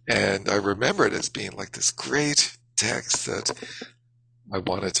 And I remember it as being like this great text that I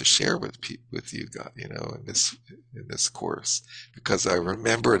wanted to share with you guys, in this course, because I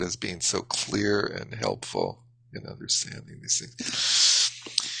remember it as being so clear and helpful in understanding these things.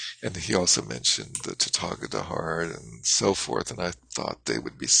 And he also mentioned the Tathagata heart and so forth, and I thought they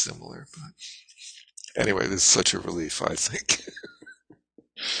would be similar. But anyway, this is such a relief, I think.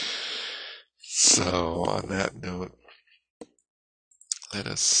 So on that note, let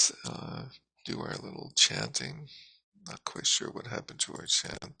us do our little chanting. Not quite sure what happened to our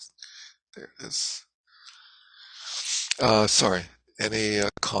chant. There it is. Sorry. Any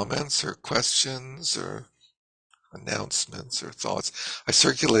comments or questions or announcements or thoughts? I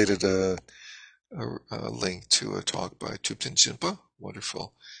circulated a link to a talk by Thupten Jinpa,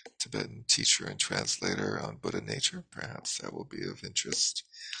 wonderful Tibetan teacher and translator on Buddha nature. Perhaps that will be of interest.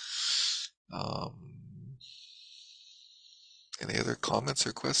 Any other comments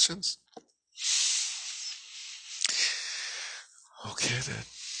or questions? Okay then.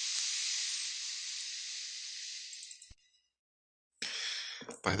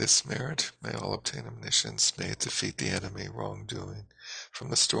 By this merit, may all obtain omniscience, may it defeat the enemy, wrongdoing, from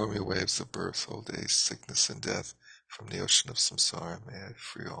the stormy waves of birth, old age, sickness, and death, from the ocean of samsara, may I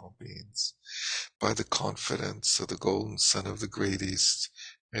free all beings. By the confidence of the golden sun of the great east,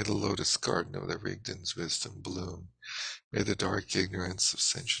 may the lotus garden of the Rigden's wisdom bloom. May the dark ignorance of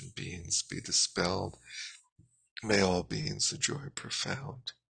sentient beings be dispelled. May all beings enjoy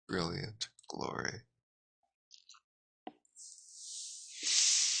profound, brilliant glory.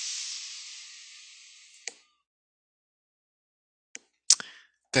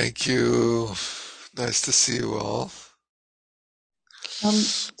 Thank you. Nice to see you all.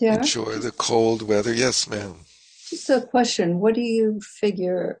 Derek, enjoy the cold weather. Yes, ma'am. Just a question. What do you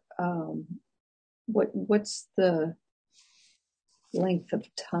figure, what's the length of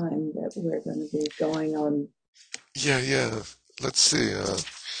time that we're going to be going on? Yeah. Let's see.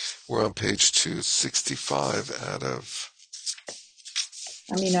 We're on page 265 out of...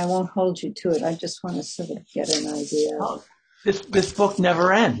 I won't hold you to it. I just want to sort of get an idea. Oh, this book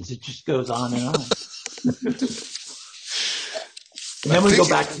never ends. It just goes on and on. And then we go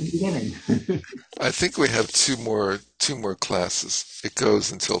back to the beginning. I think we have two more classes. It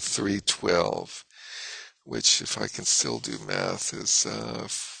goes until 3:12, which, if I can still do math, is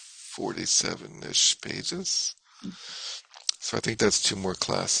 47-ish pages. So I think that's two more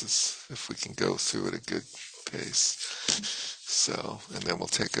classes, if we can go through at a good pace. So, and then we'll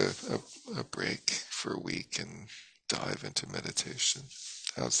take a break for a week and dive into meditation.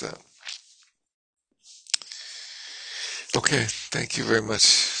 How's that? Okay, thank you very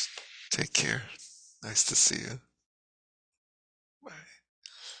much. Take care. Nice to see you.